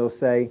 and they'll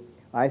say,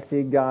 I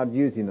see God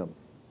using them.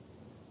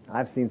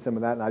 I've seen some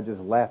of that and I just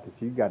laughed at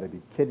you. You've got to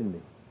be kidding me.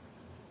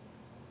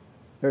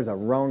 There's a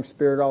wrong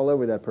spirit all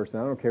over that person.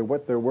 I don't care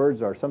what their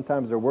words are.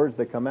 Sometimes their words,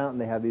 they come out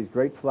and they have these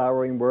great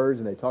flowering words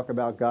and they talk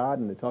about God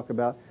and they talk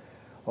about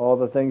all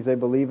the things they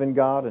believe in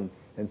God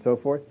and so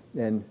forth.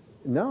 And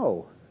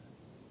no.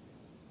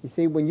 You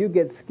see, when you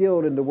get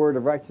skilled in the word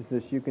of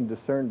righteousness, you can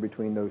discern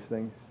between those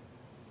things.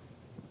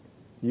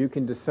 You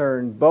can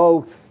discern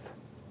both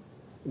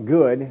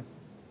good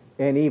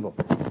and evil.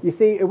 You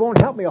see, it won't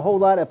help me a whole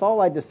lot if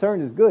all I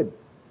discern is good.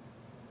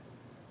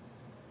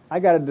 I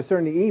got to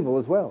discern the evil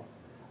as well.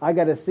 I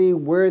got to see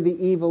where the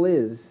evil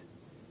is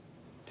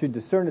to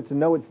discern it, to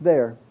know it's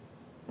there,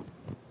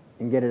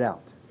 and get it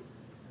out.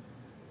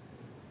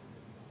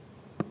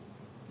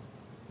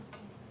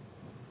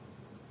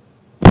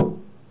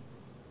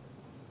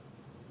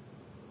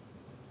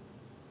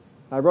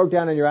 I wrote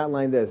down in your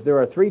outline this. There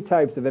are 3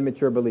 types of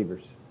immature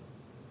believers.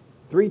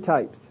 3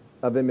 types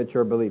of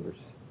immature believers.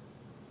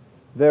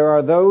 There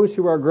are those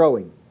who are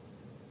growing.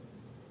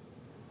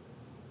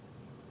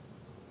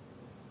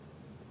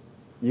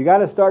 You got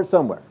to start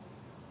somewhere.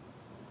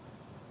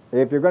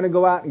 If you're going to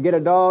go out and get a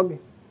dog,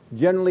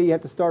 generally you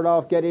have to start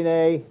off getting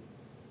a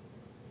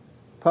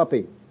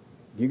puppy.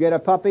 You get a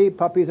puppy,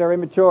 puppies are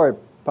immature.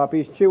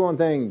 Puppies chew on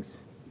things.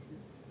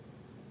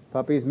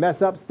 Puppies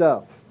mess up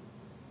stuff.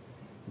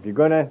 If you're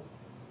going to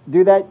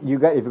do that, if you're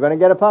going to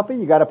get a puppy,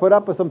 you got to put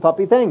up with some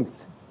puppy things.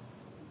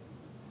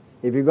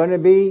 If you're going to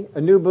be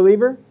a new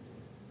believer,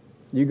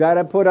 You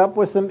gotta put up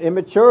with some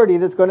immaturity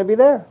that's going to be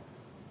there.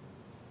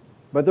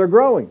 But they're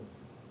growing.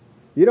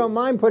 You don't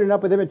mind putting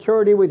up with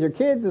immaturity with your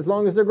kids as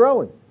long as they're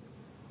growing.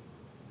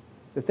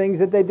 The things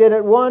that they did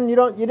at 1, you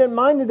didn't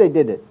mind that they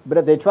did it. But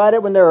if they tried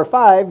it when they were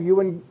 5, you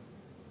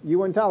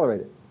wouldn't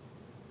tolerate it.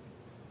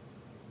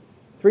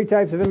 3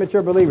 types of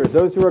immature believers.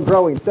 Those who are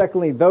growing.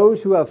 Secondly,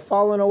 those who have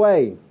fallen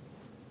away.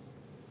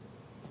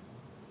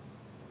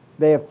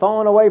 They have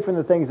fallen away from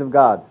the things of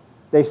God.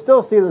 They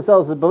still see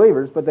themselves as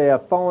believers, but they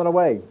have fallen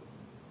away.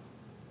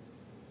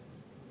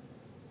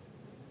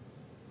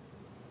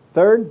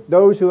 Third,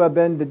 those who have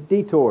been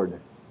you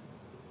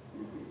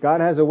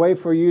God has a way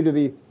for you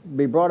to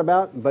be brought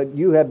about, but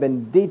you have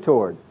been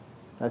detoured.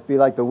 That'd be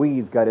like the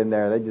weeds got in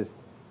there.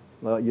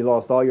 You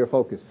lost all your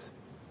focus.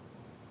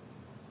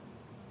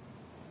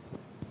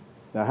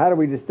 Now, how do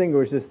we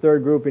distinguish this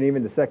third group and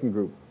even the second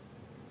group?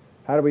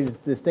 How do we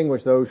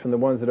distinguish those from the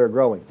ones that are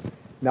growing?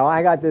 Now,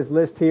 I got this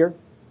list here.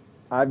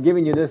 I've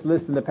given you this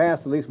list in the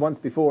past at least once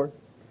before.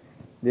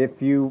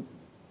 If you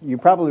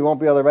probably won't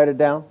be able to write it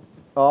down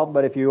all,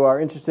 but if you are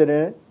interested in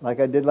it,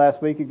 like I did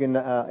last week, you can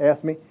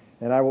ask me,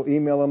 and I will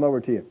email them over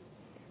to you.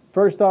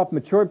 First off,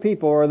 mature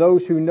people are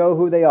those who know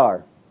who they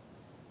are.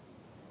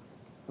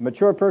 A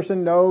mature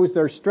person knows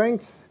their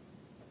strengths,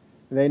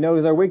 they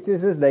know their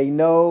weaknesses, they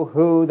know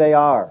who they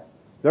are.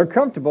 They're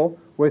comfortable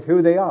with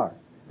who they are.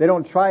 They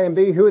don't try and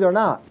be who they're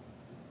not.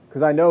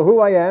 Because I know who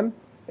I am,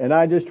 and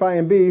I just try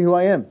and be who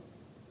I am.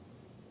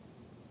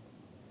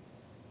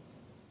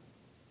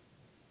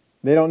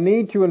 They don't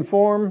need to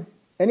inform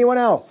anyone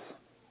else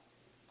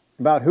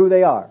about who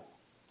they are.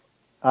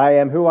 I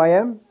am who I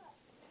am,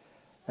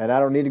 and I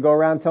don't need to go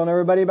around telling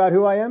everybody about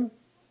who I am.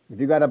 If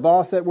you got a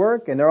boss at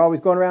work and they're always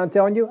going around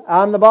telling you,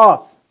 I'm the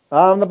boss,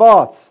 I'm the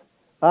boss,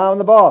 I'm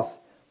the boss.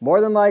 More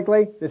than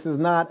likely, this is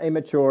not a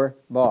mature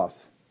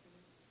boss.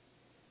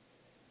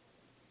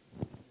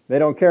 They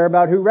don't care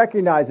about who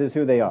recognizes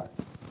who they are.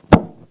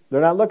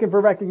 They're not looking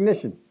for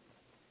recognition.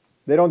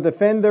 They don't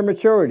defend their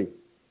maturity.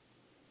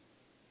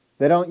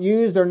 They don't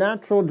use their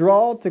natural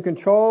draw to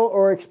control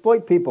or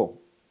exploit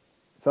people.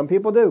 Some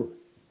people do.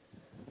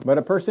 But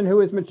a person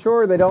who is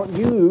mature, they don't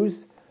use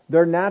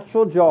their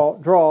natural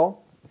draw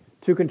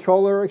to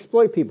control or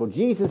exploit people.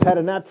 Jesus had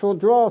a natural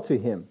draw to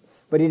him,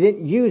 but he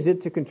didn't use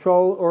it to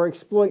control or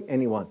exploit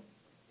anyone.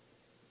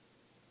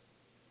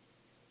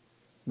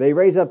 They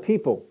raise up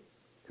people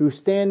who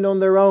stand on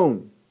their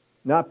own,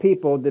 not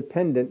people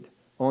dependent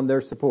on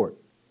their support.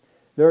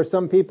 There are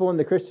some people in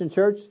the Christian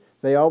church,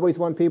 they always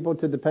want people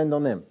to depend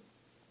on them.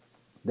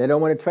 They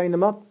don't want to train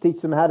them up,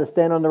 teach them how to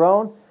stand on their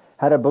own,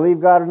 how to believe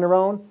God on their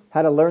own,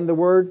 how to learn the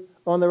Word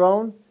on their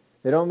own.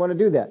 They don't want to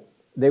do that.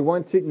 They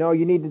want to, no,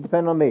 you need to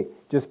depend on me.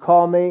 Just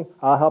call me,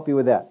 I'll help you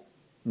with that.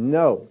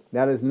 No,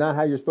 that is not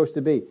how you're supposed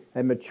to be.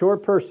 A mature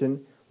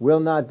person will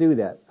not do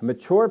that. A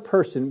mature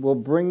person will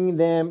bring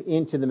them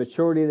into the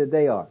maturity that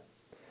they are.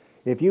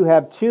 If you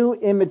have 2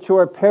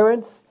 immature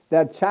parents,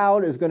 that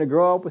child is going to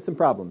grow up with some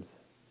problems.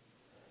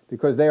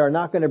 Because they are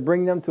not going to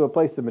bring them to a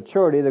place of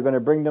maturity, they're going to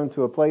bring them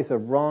to a place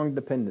of wrong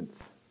dependence.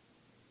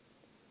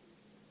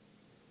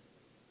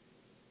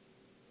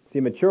 See,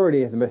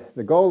 maturity,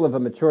 the goal of a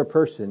mature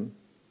person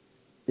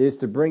is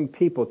to bring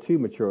people to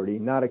maturity,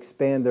 not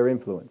expand their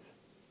influence.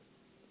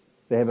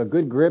 They have a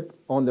good grip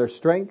on their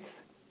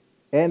strengths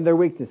and their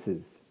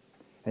weaknesses,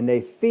 and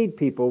they feed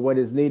people what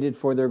is needed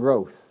for their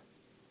growth.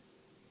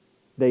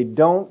 They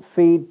don't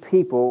feed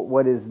people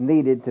what is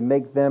needed to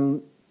make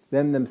them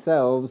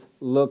themselves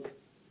look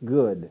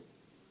good.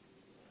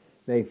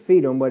 They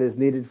feed them what is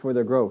needed for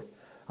their growth.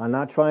 I'm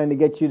not trying to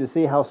get you to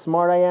see how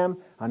smart I am.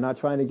 I'm not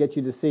trying to get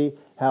you to see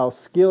how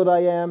skilled I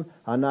am.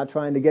 I'm not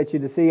trying to get you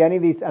to see any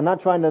of these. I'm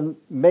not trying to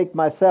make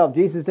myself.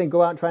 Jesus didn't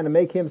go out trying to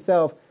make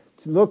himself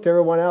to look to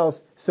everyone else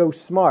so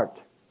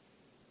smart,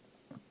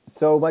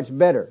 so much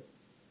better.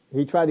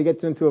 He tried to get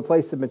them to a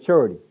place of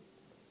maturity,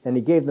 and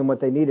he gave them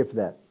what they needed for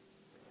that.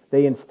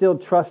 They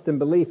instilled trust and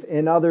belief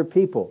in other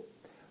people.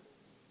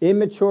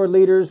 Immature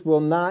leaders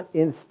will not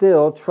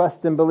instill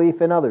trust and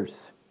belief in others.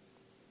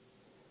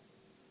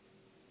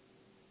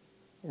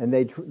 And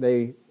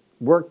they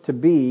work to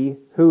be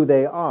who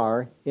they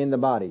are in the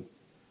body.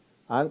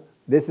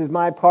 This is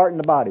my part in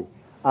the body.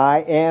 I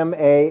am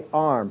a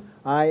arm.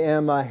 I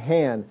am a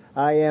hand.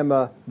 I am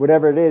a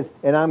whatever it is,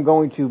 and I'm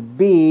going to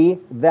be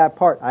that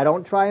part. I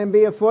don't try and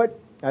be a foot.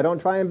 I don't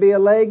try and be a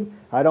leg.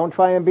 I don't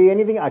try and be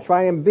anything. I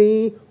try and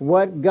be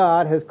what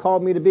God has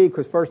called me to be,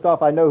 because first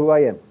off, I know who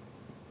I am.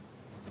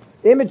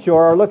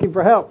 Immature are looking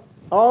for help.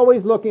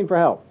 Always looking for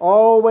help.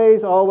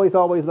 Always, always,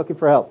 always looking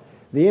for help.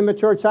 The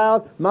immature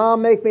child,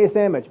 Mom, make me a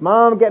sandwich.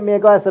 Mom, get me a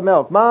glass of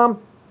milk.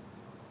 Mom,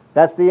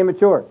 that's the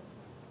immature.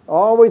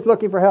 Always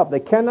looking for help. They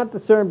cannot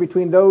discern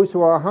between those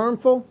who are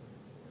harmful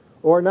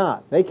or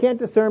not. They can't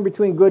discern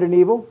between good and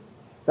evil.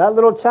 That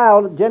little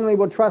child generally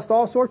will trust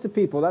all sorts of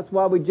people. That's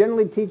why we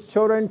generally teach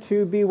children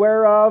to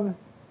beware of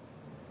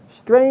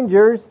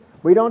strangers.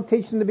 We don't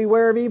teach them to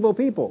beware of evil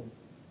people.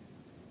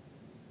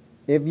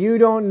 If you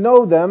don't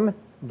know them,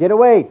 get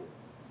away.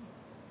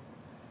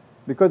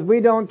 Because we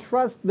don't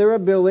trust their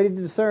ability to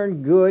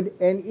discern good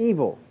and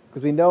evil.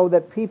 Because we know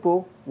that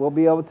people will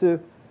be able to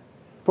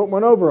put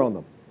one over on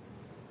them.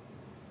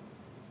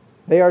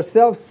 They are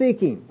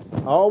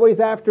self-seeking, always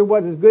after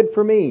what is good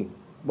for me,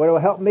 what will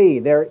help me.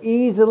 They're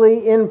easily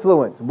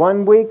influenced.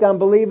 One week I'm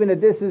believing that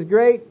this is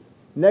great.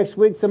 Next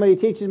week somebody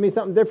teaches me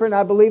something different.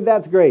 I believe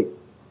that's great.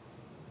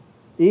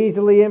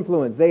 Easily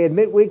influenced. They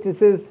admit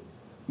weaknesses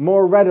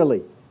more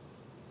readily.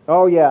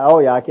 Oh yeah,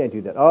 I can't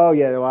do that. Oh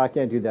yeah, no, I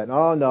can't do that.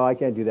 Oh no, I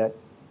can't do that.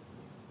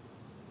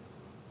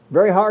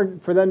 Very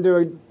hard for them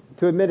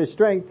to admit a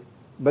strength,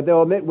 but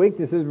they'll admit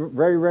weaknesses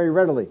very, very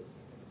readily.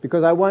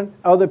 Because I want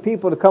other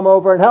people to come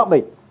over and help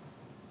me.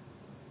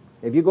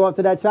 If you go up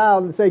to that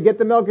child and say, get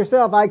the milk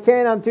yourself, I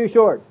can't, I'm too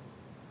short.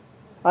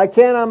 I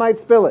can't, I might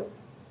spill it.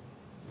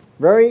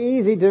 Very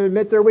easy to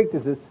admit their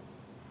weaknesses.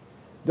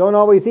 Don't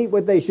always eat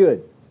what they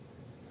should.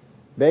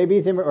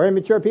 Babies or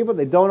immature people,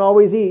 they don't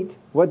always eat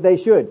what they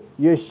should.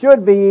 You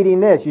should be eating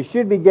this. You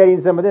should be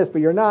getting some of this,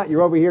 but you're not.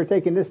 You're over here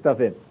taking this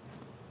stuff in.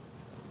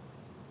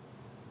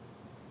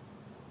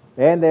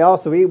 And they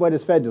also eat what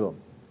is fed to them.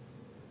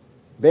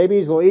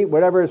 Babies will eat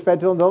whatever is fed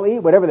to them. They'll eat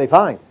whatever they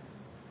find.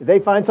 If they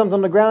find something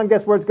on the ground,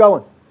 guess where it's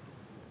going?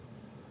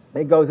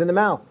 It goes in the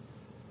mouth.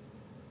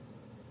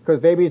 Because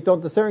babies don't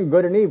discern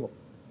good and evil.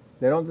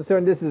 They don't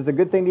discern this is a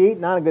good thing to eat,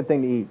 not a good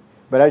thing to eat.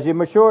 But as you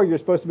mature, you're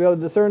supposed to be able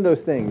to discern those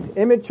things.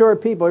 Immature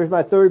people, here's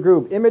my third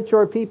group.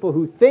 Immature people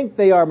who think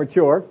they are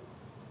mature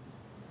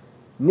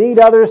need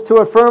others to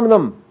affirm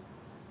them.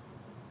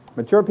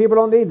 Mature people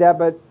don't need that,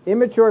 but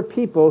immature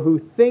people who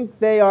think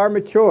they are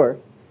mature,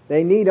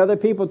 they need other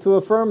people to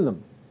affirm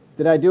them.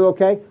 Did I do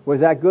okay?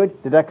 Was that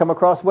good? Did that come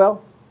across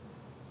well?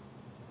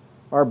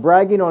 Are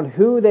bragging on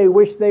who they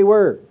wish they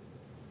were.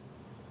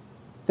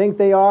 Think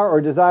they are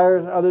or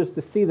desire others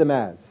to see them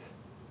as.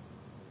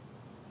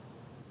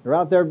 They're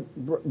out there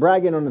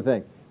bragging on the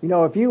thing. You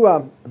know, if you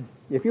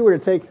were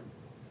to take,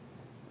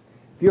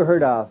 if you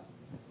heard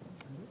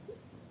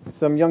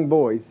some young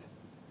boys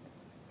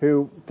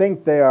who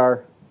think they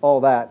are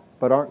all that,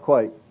 but aren't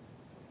quite.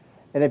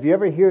 And if you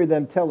ever hear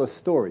them tell a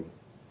story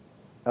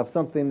of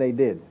something they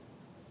did,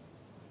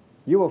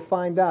 you will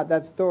find out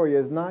that story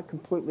is not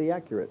completely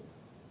accurate.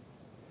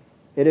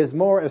 It is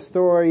more a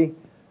story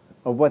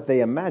of what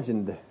they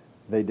imagined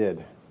they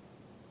did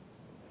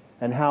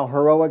and how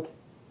heroic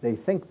they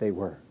think they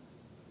were,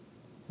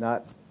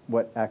 not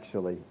what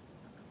actually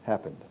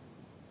happened.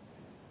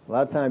 A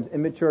lot of times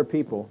immature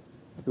people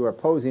who are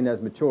posing as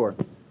mature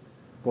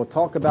will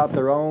talk about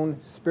their own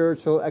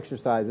spiritual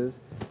exercises,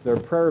 their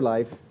prayer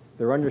life,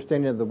 their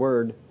understanding of the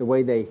Word, the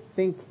way they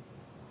think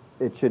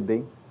it should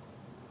be,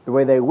 the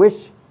way they wish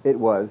it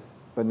was,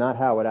 but not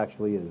how it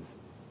actually is.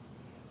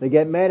 They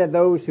get mad at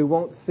those who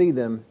won't see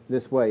them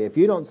this way. If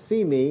you don't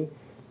see me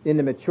in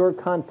the mature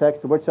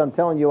context of which I'm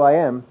telling you I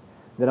am,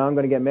 then I'm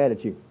going to get mad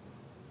at you.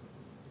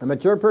 A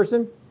mature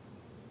person,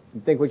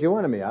 you think what you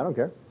want of me. I don't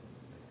care.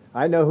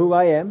 I know who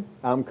I am.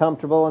 I'm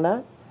comfortable in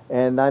that.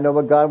 And I know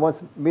what God wants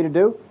me to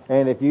do.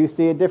 And if you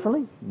see it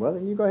differently, well,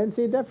 then you go ahead and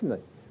see it differently.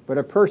 But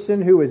a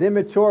person who is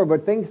immature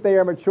but thinks they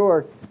are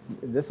mature,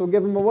 this will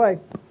give them away.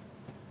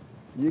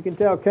 You can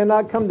tell,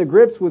 cannot come to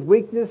grips with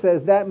weakness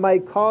as that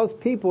might cause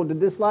people to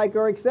dislike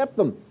or accept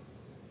them.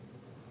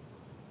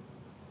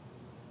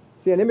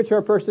 See, an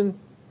immature person,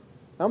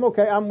 I'm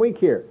okay, I'm weak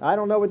here. I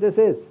don't know what this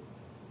is.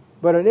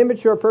 But an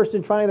immature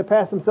person trying to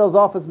pass themselves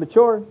off as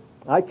mature,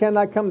 I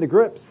cannot come to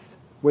grips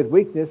with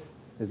weakness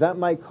as that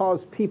might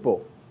cause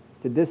people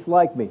to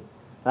dislike me.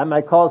 That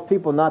might cause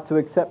people not to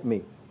accept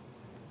me.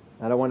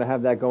 I don't want to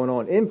have that going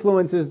on.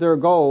 Influence is their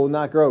goal,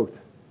 not growth.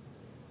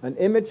 An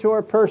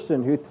immature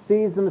person who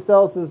sees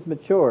themselves as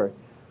mature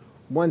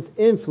wants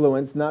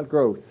influence, not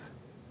growth.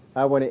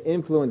 I want to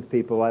influence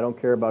people. I don't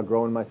care about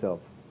growing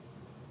myself.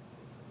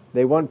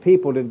 They want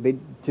people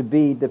to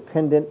be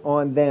dependent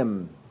on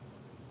them.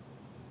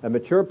 A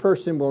mature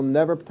person will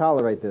never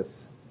tolerate this.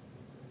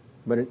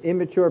 But an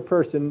immature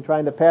person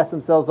trying to pass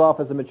themselves off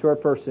as a mature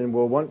person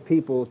will want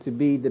people to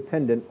be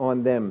dependent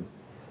on them.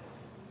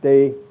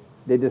 They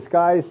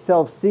disguise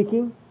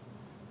self-seeking.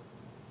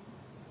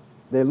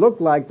 They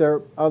look like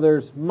they're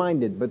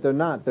others-minded, but they're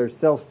not. They're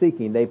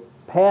self-seeking. They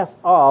pass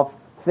off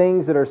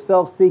things that are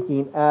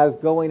self-seeking as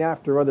going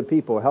after other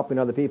people, helping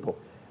other people.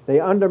 They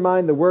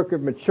undermine the work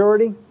of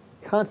maturity,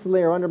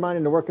 constantly are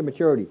undermining the work of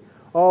maturity.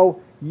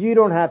 Oh, you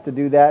don't have to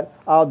do that.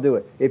 I'll do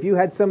it. If you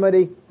had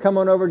somebody come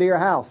on over to your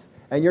house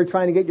and you're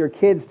trying to get your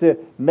kids to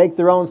make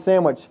their own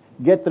sandwich,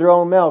 get their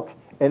own milk,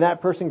 and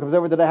that person comes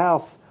over to the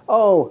house,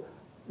 oh,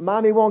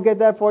 mommy won't get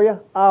that for you?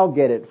 I'll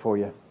get it for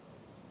you.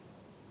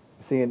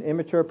 See, an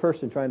immature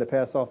person trying to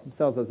pass off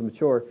themselves as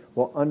mature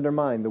will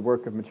undermine the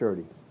work of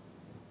maturity.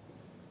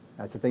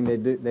 That's the thing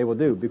they will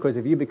do. Because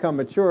if you become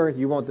mature,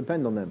 you won't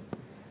depend on them.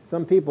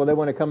 Some people, they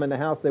want to come in the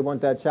house, they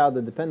want that child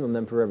to depend on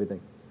them for everything.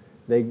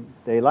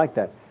 They like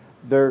that.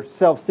 They're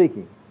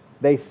self-seeking.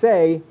 They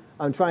say,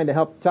 I'm trying to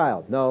help the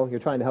child. No, you're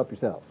trying to help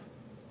yourself.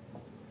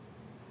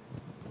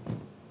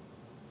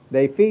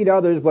 They feed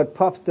others what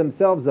puffs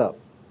themselves up.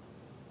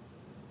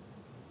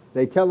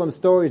 They tell them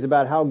stories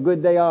about how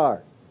good they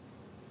are.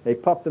 They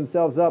puff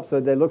themselves up so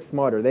they look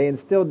smarter. They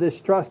instill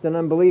distrust and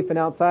unbelief in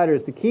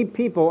outsiders to keep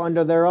people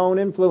under their own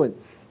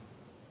influence.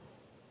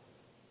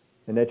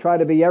 And they try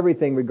to be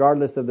everything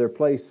regardless of their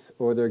place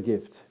or their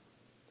gift.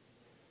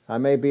 I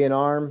may be an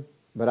arm,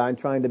 but I'm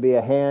trying to be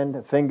a hand,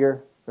 a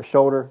finger, a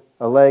shoulder,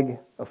 a leg,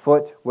 a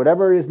foot,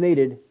 whatever is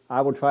needed.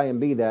 I will try and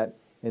be that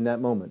in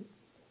that moment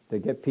to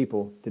get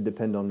people to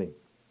depend on me.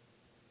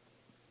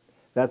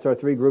 That's our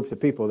three groups of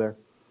people there.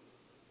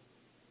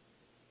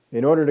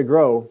 In order to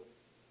grow,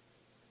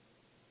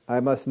 I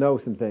must know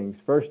some things.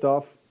 First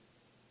off,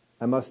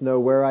 I must know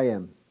where I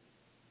am.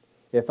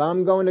 If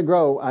I'm going to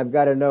grow, I've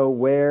got to know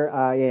where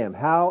I am.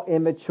 How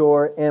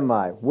immature am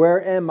I?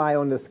 Where am I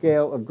on the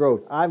scale of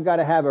growth? I've got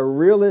to have a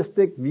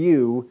realistic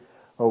view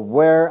of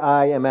where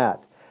I am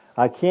at.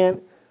 I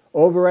can't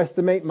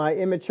overestimate my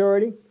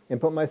immaturity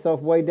and put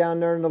myself way down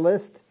there on the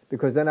list,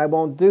 because then I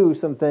won't do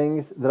some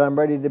things that I'm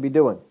ready to be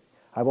doing.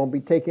 I won't be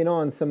taking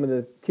on some of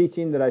the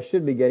teaching that I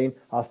should be getting.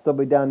 I'll still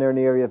be down there in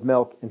the area of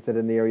milk instead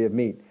of in the area of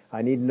meat.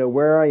 I need to know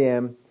where I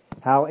am.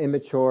 How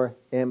immature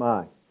am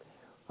I?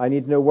 I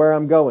need to know where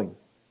I'm going.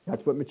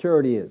 That's what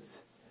maturity is.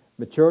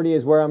 Maturity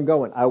is where I'm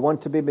going. I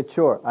want to be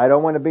mature. I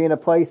don't want to be in a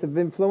place of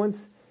influence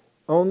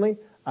only.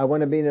 I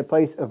want to be in a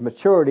place of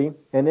maturity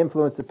and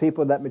influence the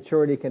people that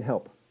maturity can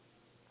help.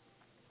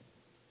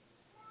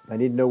 I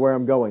need to know where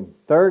I'm going.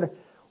 Third,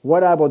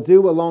 what I will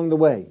do along the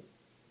way.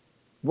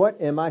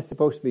 What am I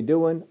supposed to be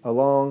doing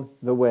along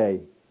the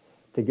way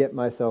to get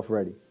myself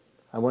ready?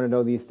 I want to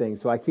know these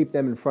things, so I keep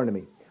them in front of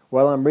me.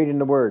 While I'm reading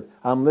the Word,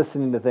 I'm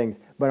listening to things,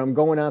 but I'm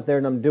going out there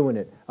and I'm doing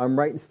it. I'm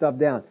writing stuff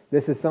down.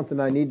 This is something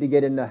I need to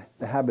get in the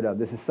habit of.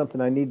 This is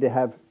something I need to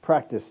have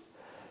practiced.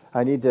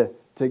 I need to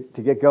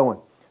get going.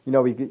 You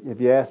know, if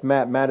you ask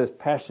Matt is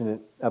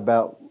passionate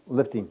about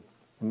lifting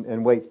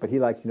and weights, but he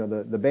likes,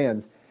 the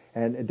bands.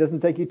 And it doesn't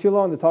take you too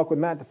long to talk with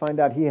Matt to find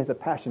out he has a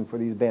passion for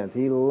these bands.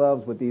 He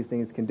loves what these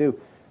things can do.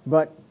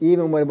 But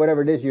even with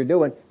whatever it is you're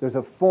doing, there's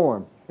a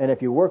form. And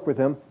if you work with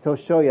him, he'll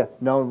show you,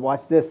 no,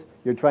 watch this.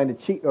 You're trying to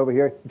cheat over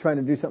here. You're trying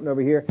to do something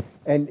over here.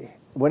 And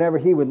whenever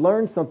he would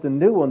learn something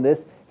new on this,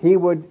 he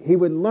would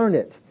learn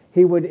it.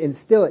 He would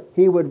instill it.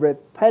 He would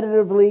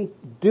repetitively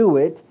do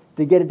it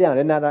to get it down.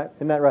 Isn't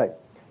that right?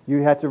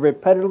 You have to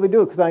repetitively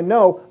do it, because I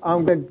know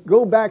I'm going to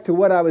go back to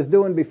what I was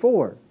doing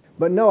before.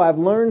 But no, I've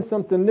learned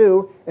something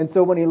new, and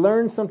so when he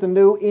learned something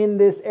new in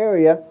this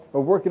area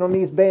of working on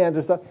these bands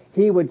or stuff,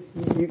 he would,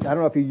 I don't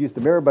know if you used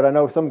the mirror, but I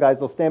know some guys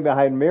will stand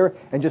behind the mirror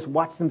and just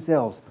watch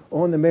themselves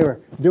on the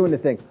mirror doing the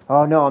thing.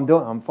 Oh no,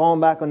 I'm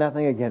falling back on that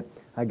thing again.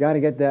 I gotta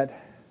get that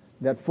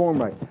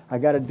form right. I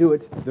gotta do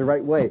it the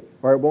right way,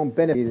 or it won't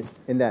benefit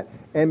in that.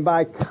 And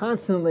by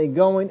constantly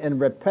going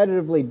and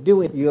repetitively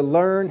doing it, you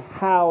learn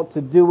how to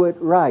do it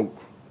right.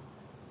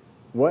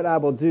 What I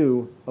will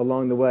do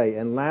along the way.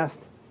 And last,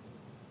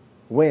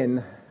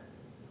 when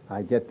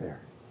I get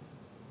there.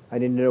 I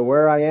need to know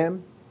where I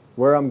am,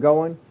 where I'm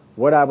going,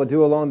 what I will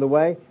do along the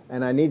way,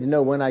 and I need to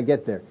know when I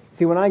get there.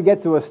 See, when I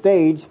get to a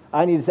stage,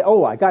 I need to say,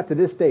 oh, I got to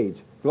this stage.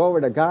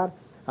 Glory to God.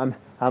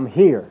 I'm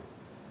here.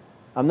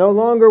 I'm no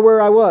longer where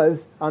I was.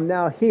 I'm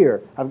now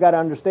here. I've got to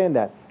understand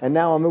that. And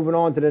now I'm moving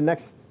on to the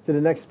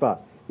next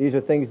spot. These are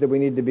things that we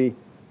need to be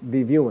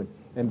viewing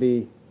and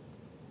be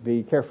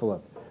careful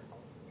of.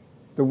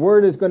 The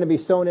Word is going to be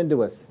sown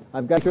into us.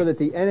 I've got to make sure that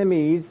the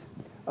enemies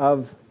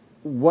of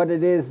what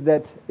it is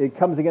that it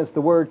comes against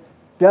the Word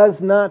does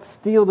not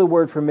steal the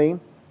Word from me,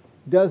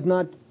 does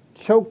not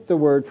choke the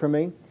Word from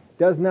me,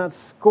 does not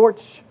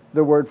scorch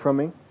the Word from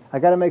me. I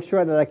got to make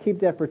sure that I keep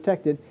that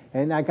protected,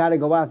 and I got to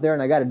go out there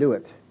and I got to do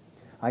it.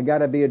 I got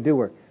to be a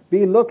doer.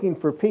 Be looking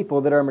for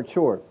people that are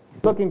mature,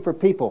 looking for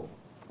people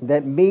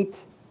that meet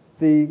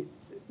the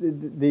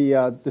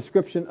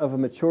description of a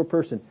mature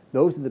person.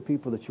 Those are the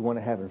people that you want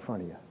to have in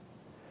front of you.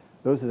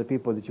 Those are the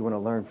people that you want to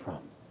learn from.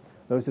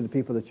 Those are the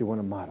people that you want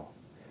to model.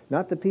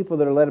 Not the people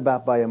that are led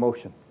about by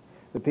emotion.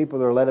 The people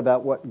that are led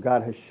about what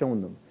God has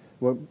shown them,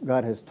 what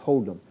God has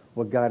told them,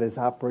 what God is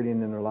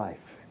operating in their life.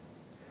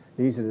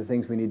 These are the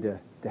things we need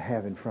to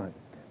have in front.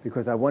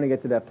 Because I want to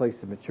get to that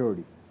place of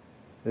maturity.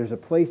 There's a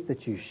place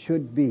that you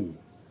should be.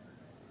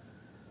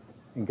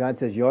 And God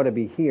says you ought to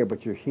be here,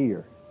 but you're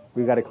here.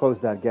 We've got to close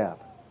that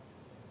gap.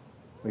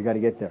 We've got to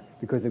get there.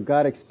 Because if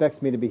God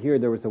expects me to be here,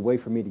 there was a way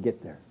for me to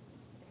get there.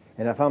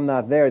 And if I'm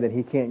not there, then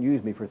He can't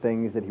use me for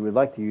things that He would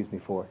like to use me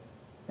for.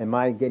 Am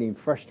I getting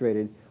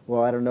frustrated?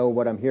 Well, I don't know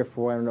what I'm here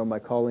for. I don't know what my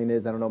calling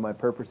is. I don't know what my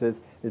purpose is.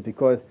 It's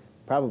because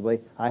probably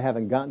I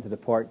haven't gotten to the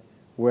part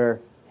where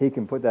He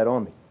can put that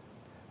on me.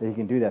 That He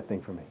can do that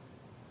thing for me.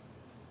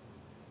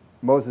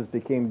 Moses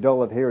became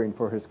dull of hearing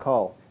for his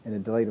call, and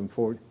it delayed him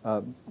for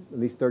at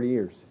least 30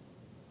 years.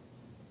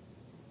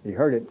 He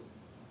heard it,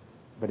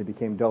 but he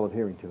became dull of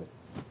hearing to it.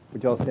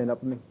 Would you all stand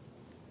up with me?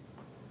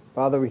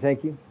 Father, we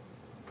thank You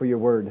for Your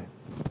Word.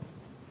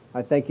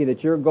 I thank You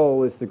that Your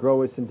goal is to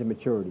grow us into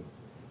maturity.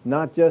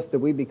 Not just that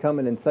we become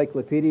an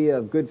encyclopedia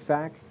of good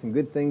facts and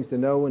good things to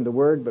know in the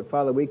Word, but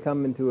Father, we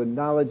come into a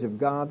knowledge of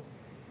God,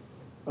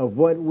 of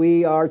what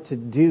we are to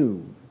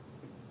do.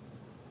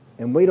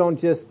 And we don't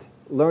just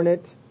learn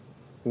it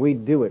we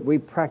do it. We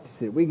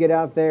practice it. We get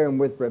out there and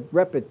with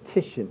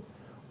repetition,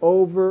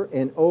 over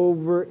and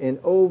over and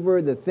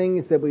over, the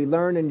things that we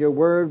learn in your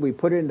word, we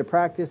put it into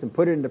practice and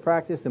put it into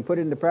practice and put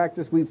it into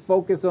practice. We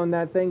focus on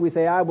that thing. We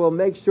say, I will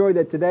make sure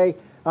that today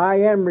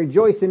I am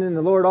rejoicing in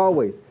the Lord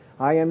always.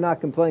 I am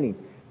not complaining.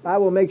 I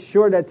will make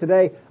sure that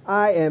today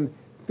I am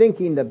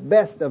thinking the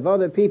best of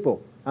other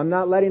people. I'm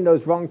not letting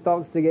those wrong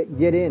thoughts to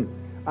get in.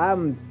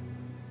 I'm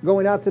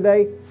going out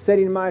today,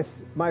 setting my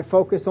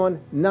focus on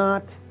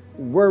not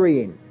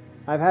worrying.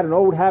 I've had an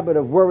old habit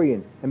of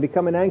worrying and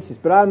becoming anxious,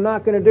 but I'm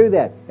not going to do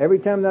that. Every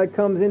time that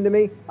comes into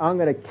me, I'm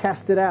going to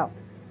cast it out.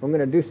 I'm going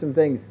to do some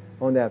things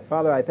on that.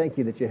 Father, I thank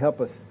you that you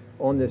help us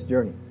on this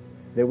journey,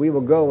 that we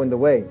will go in the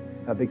way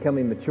of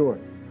becoming mature.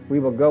 We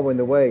will go in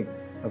the way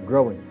of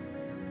growing.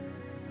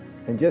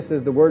 And just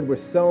as the word was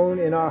sown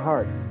in our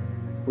heart,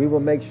 we will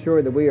make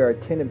sure that we are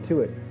attentive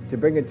to it, to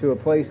bring it to a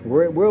place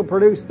where it will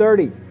produce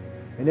 30,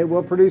 and it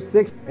will produce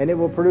 60, and it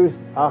will produce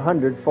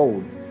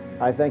 100-fold.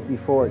 I thank you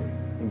for it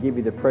and give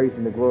you the praise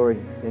and the glory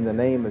in the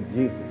name of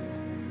Jesus.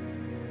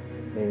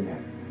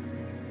 Amen.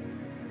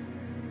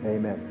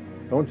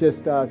 Amen. Don't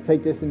just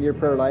take this into your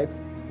prayer life.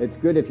 It's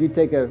good if you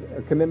take a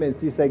commitment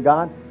and you say,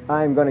 God,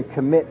 I am going to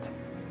commit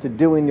to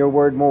doing your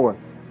word more.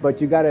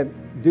 But you got to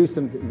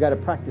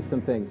practice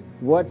some things.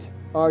 What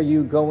are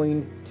you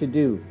going to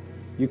do?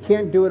 You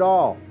can't do it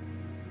all,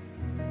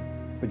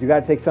 but you got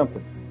to take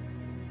something.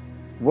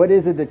 What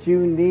is it that you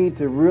need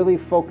to really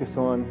focus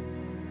on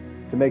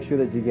to make sure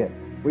that you get?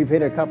 We've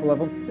hit a couple of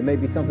them. It may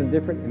be something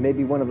different. It may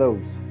be one of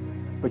those.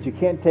 But you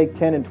can't take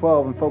 10 and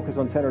 12 and focus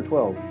on 10 or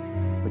 12.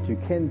 But you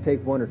can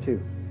take 1 or 2.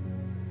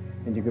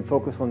 And you can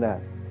focus on that.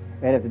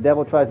 And if the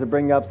devil tries to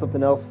bring up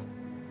something else,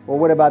 well,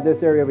 what about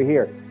this area over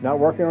here? Not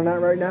working on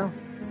that right now?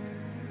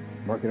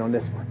 I'm working on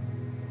this one.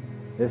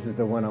 This is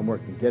the one I'm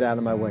working. Get out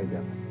of my way,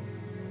 devil.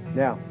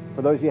 Now,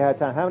 for those of you who have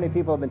time, how many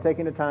people have been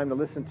taking the time to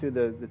listen to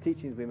the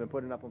teachings we've been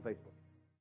putting up on Facebook?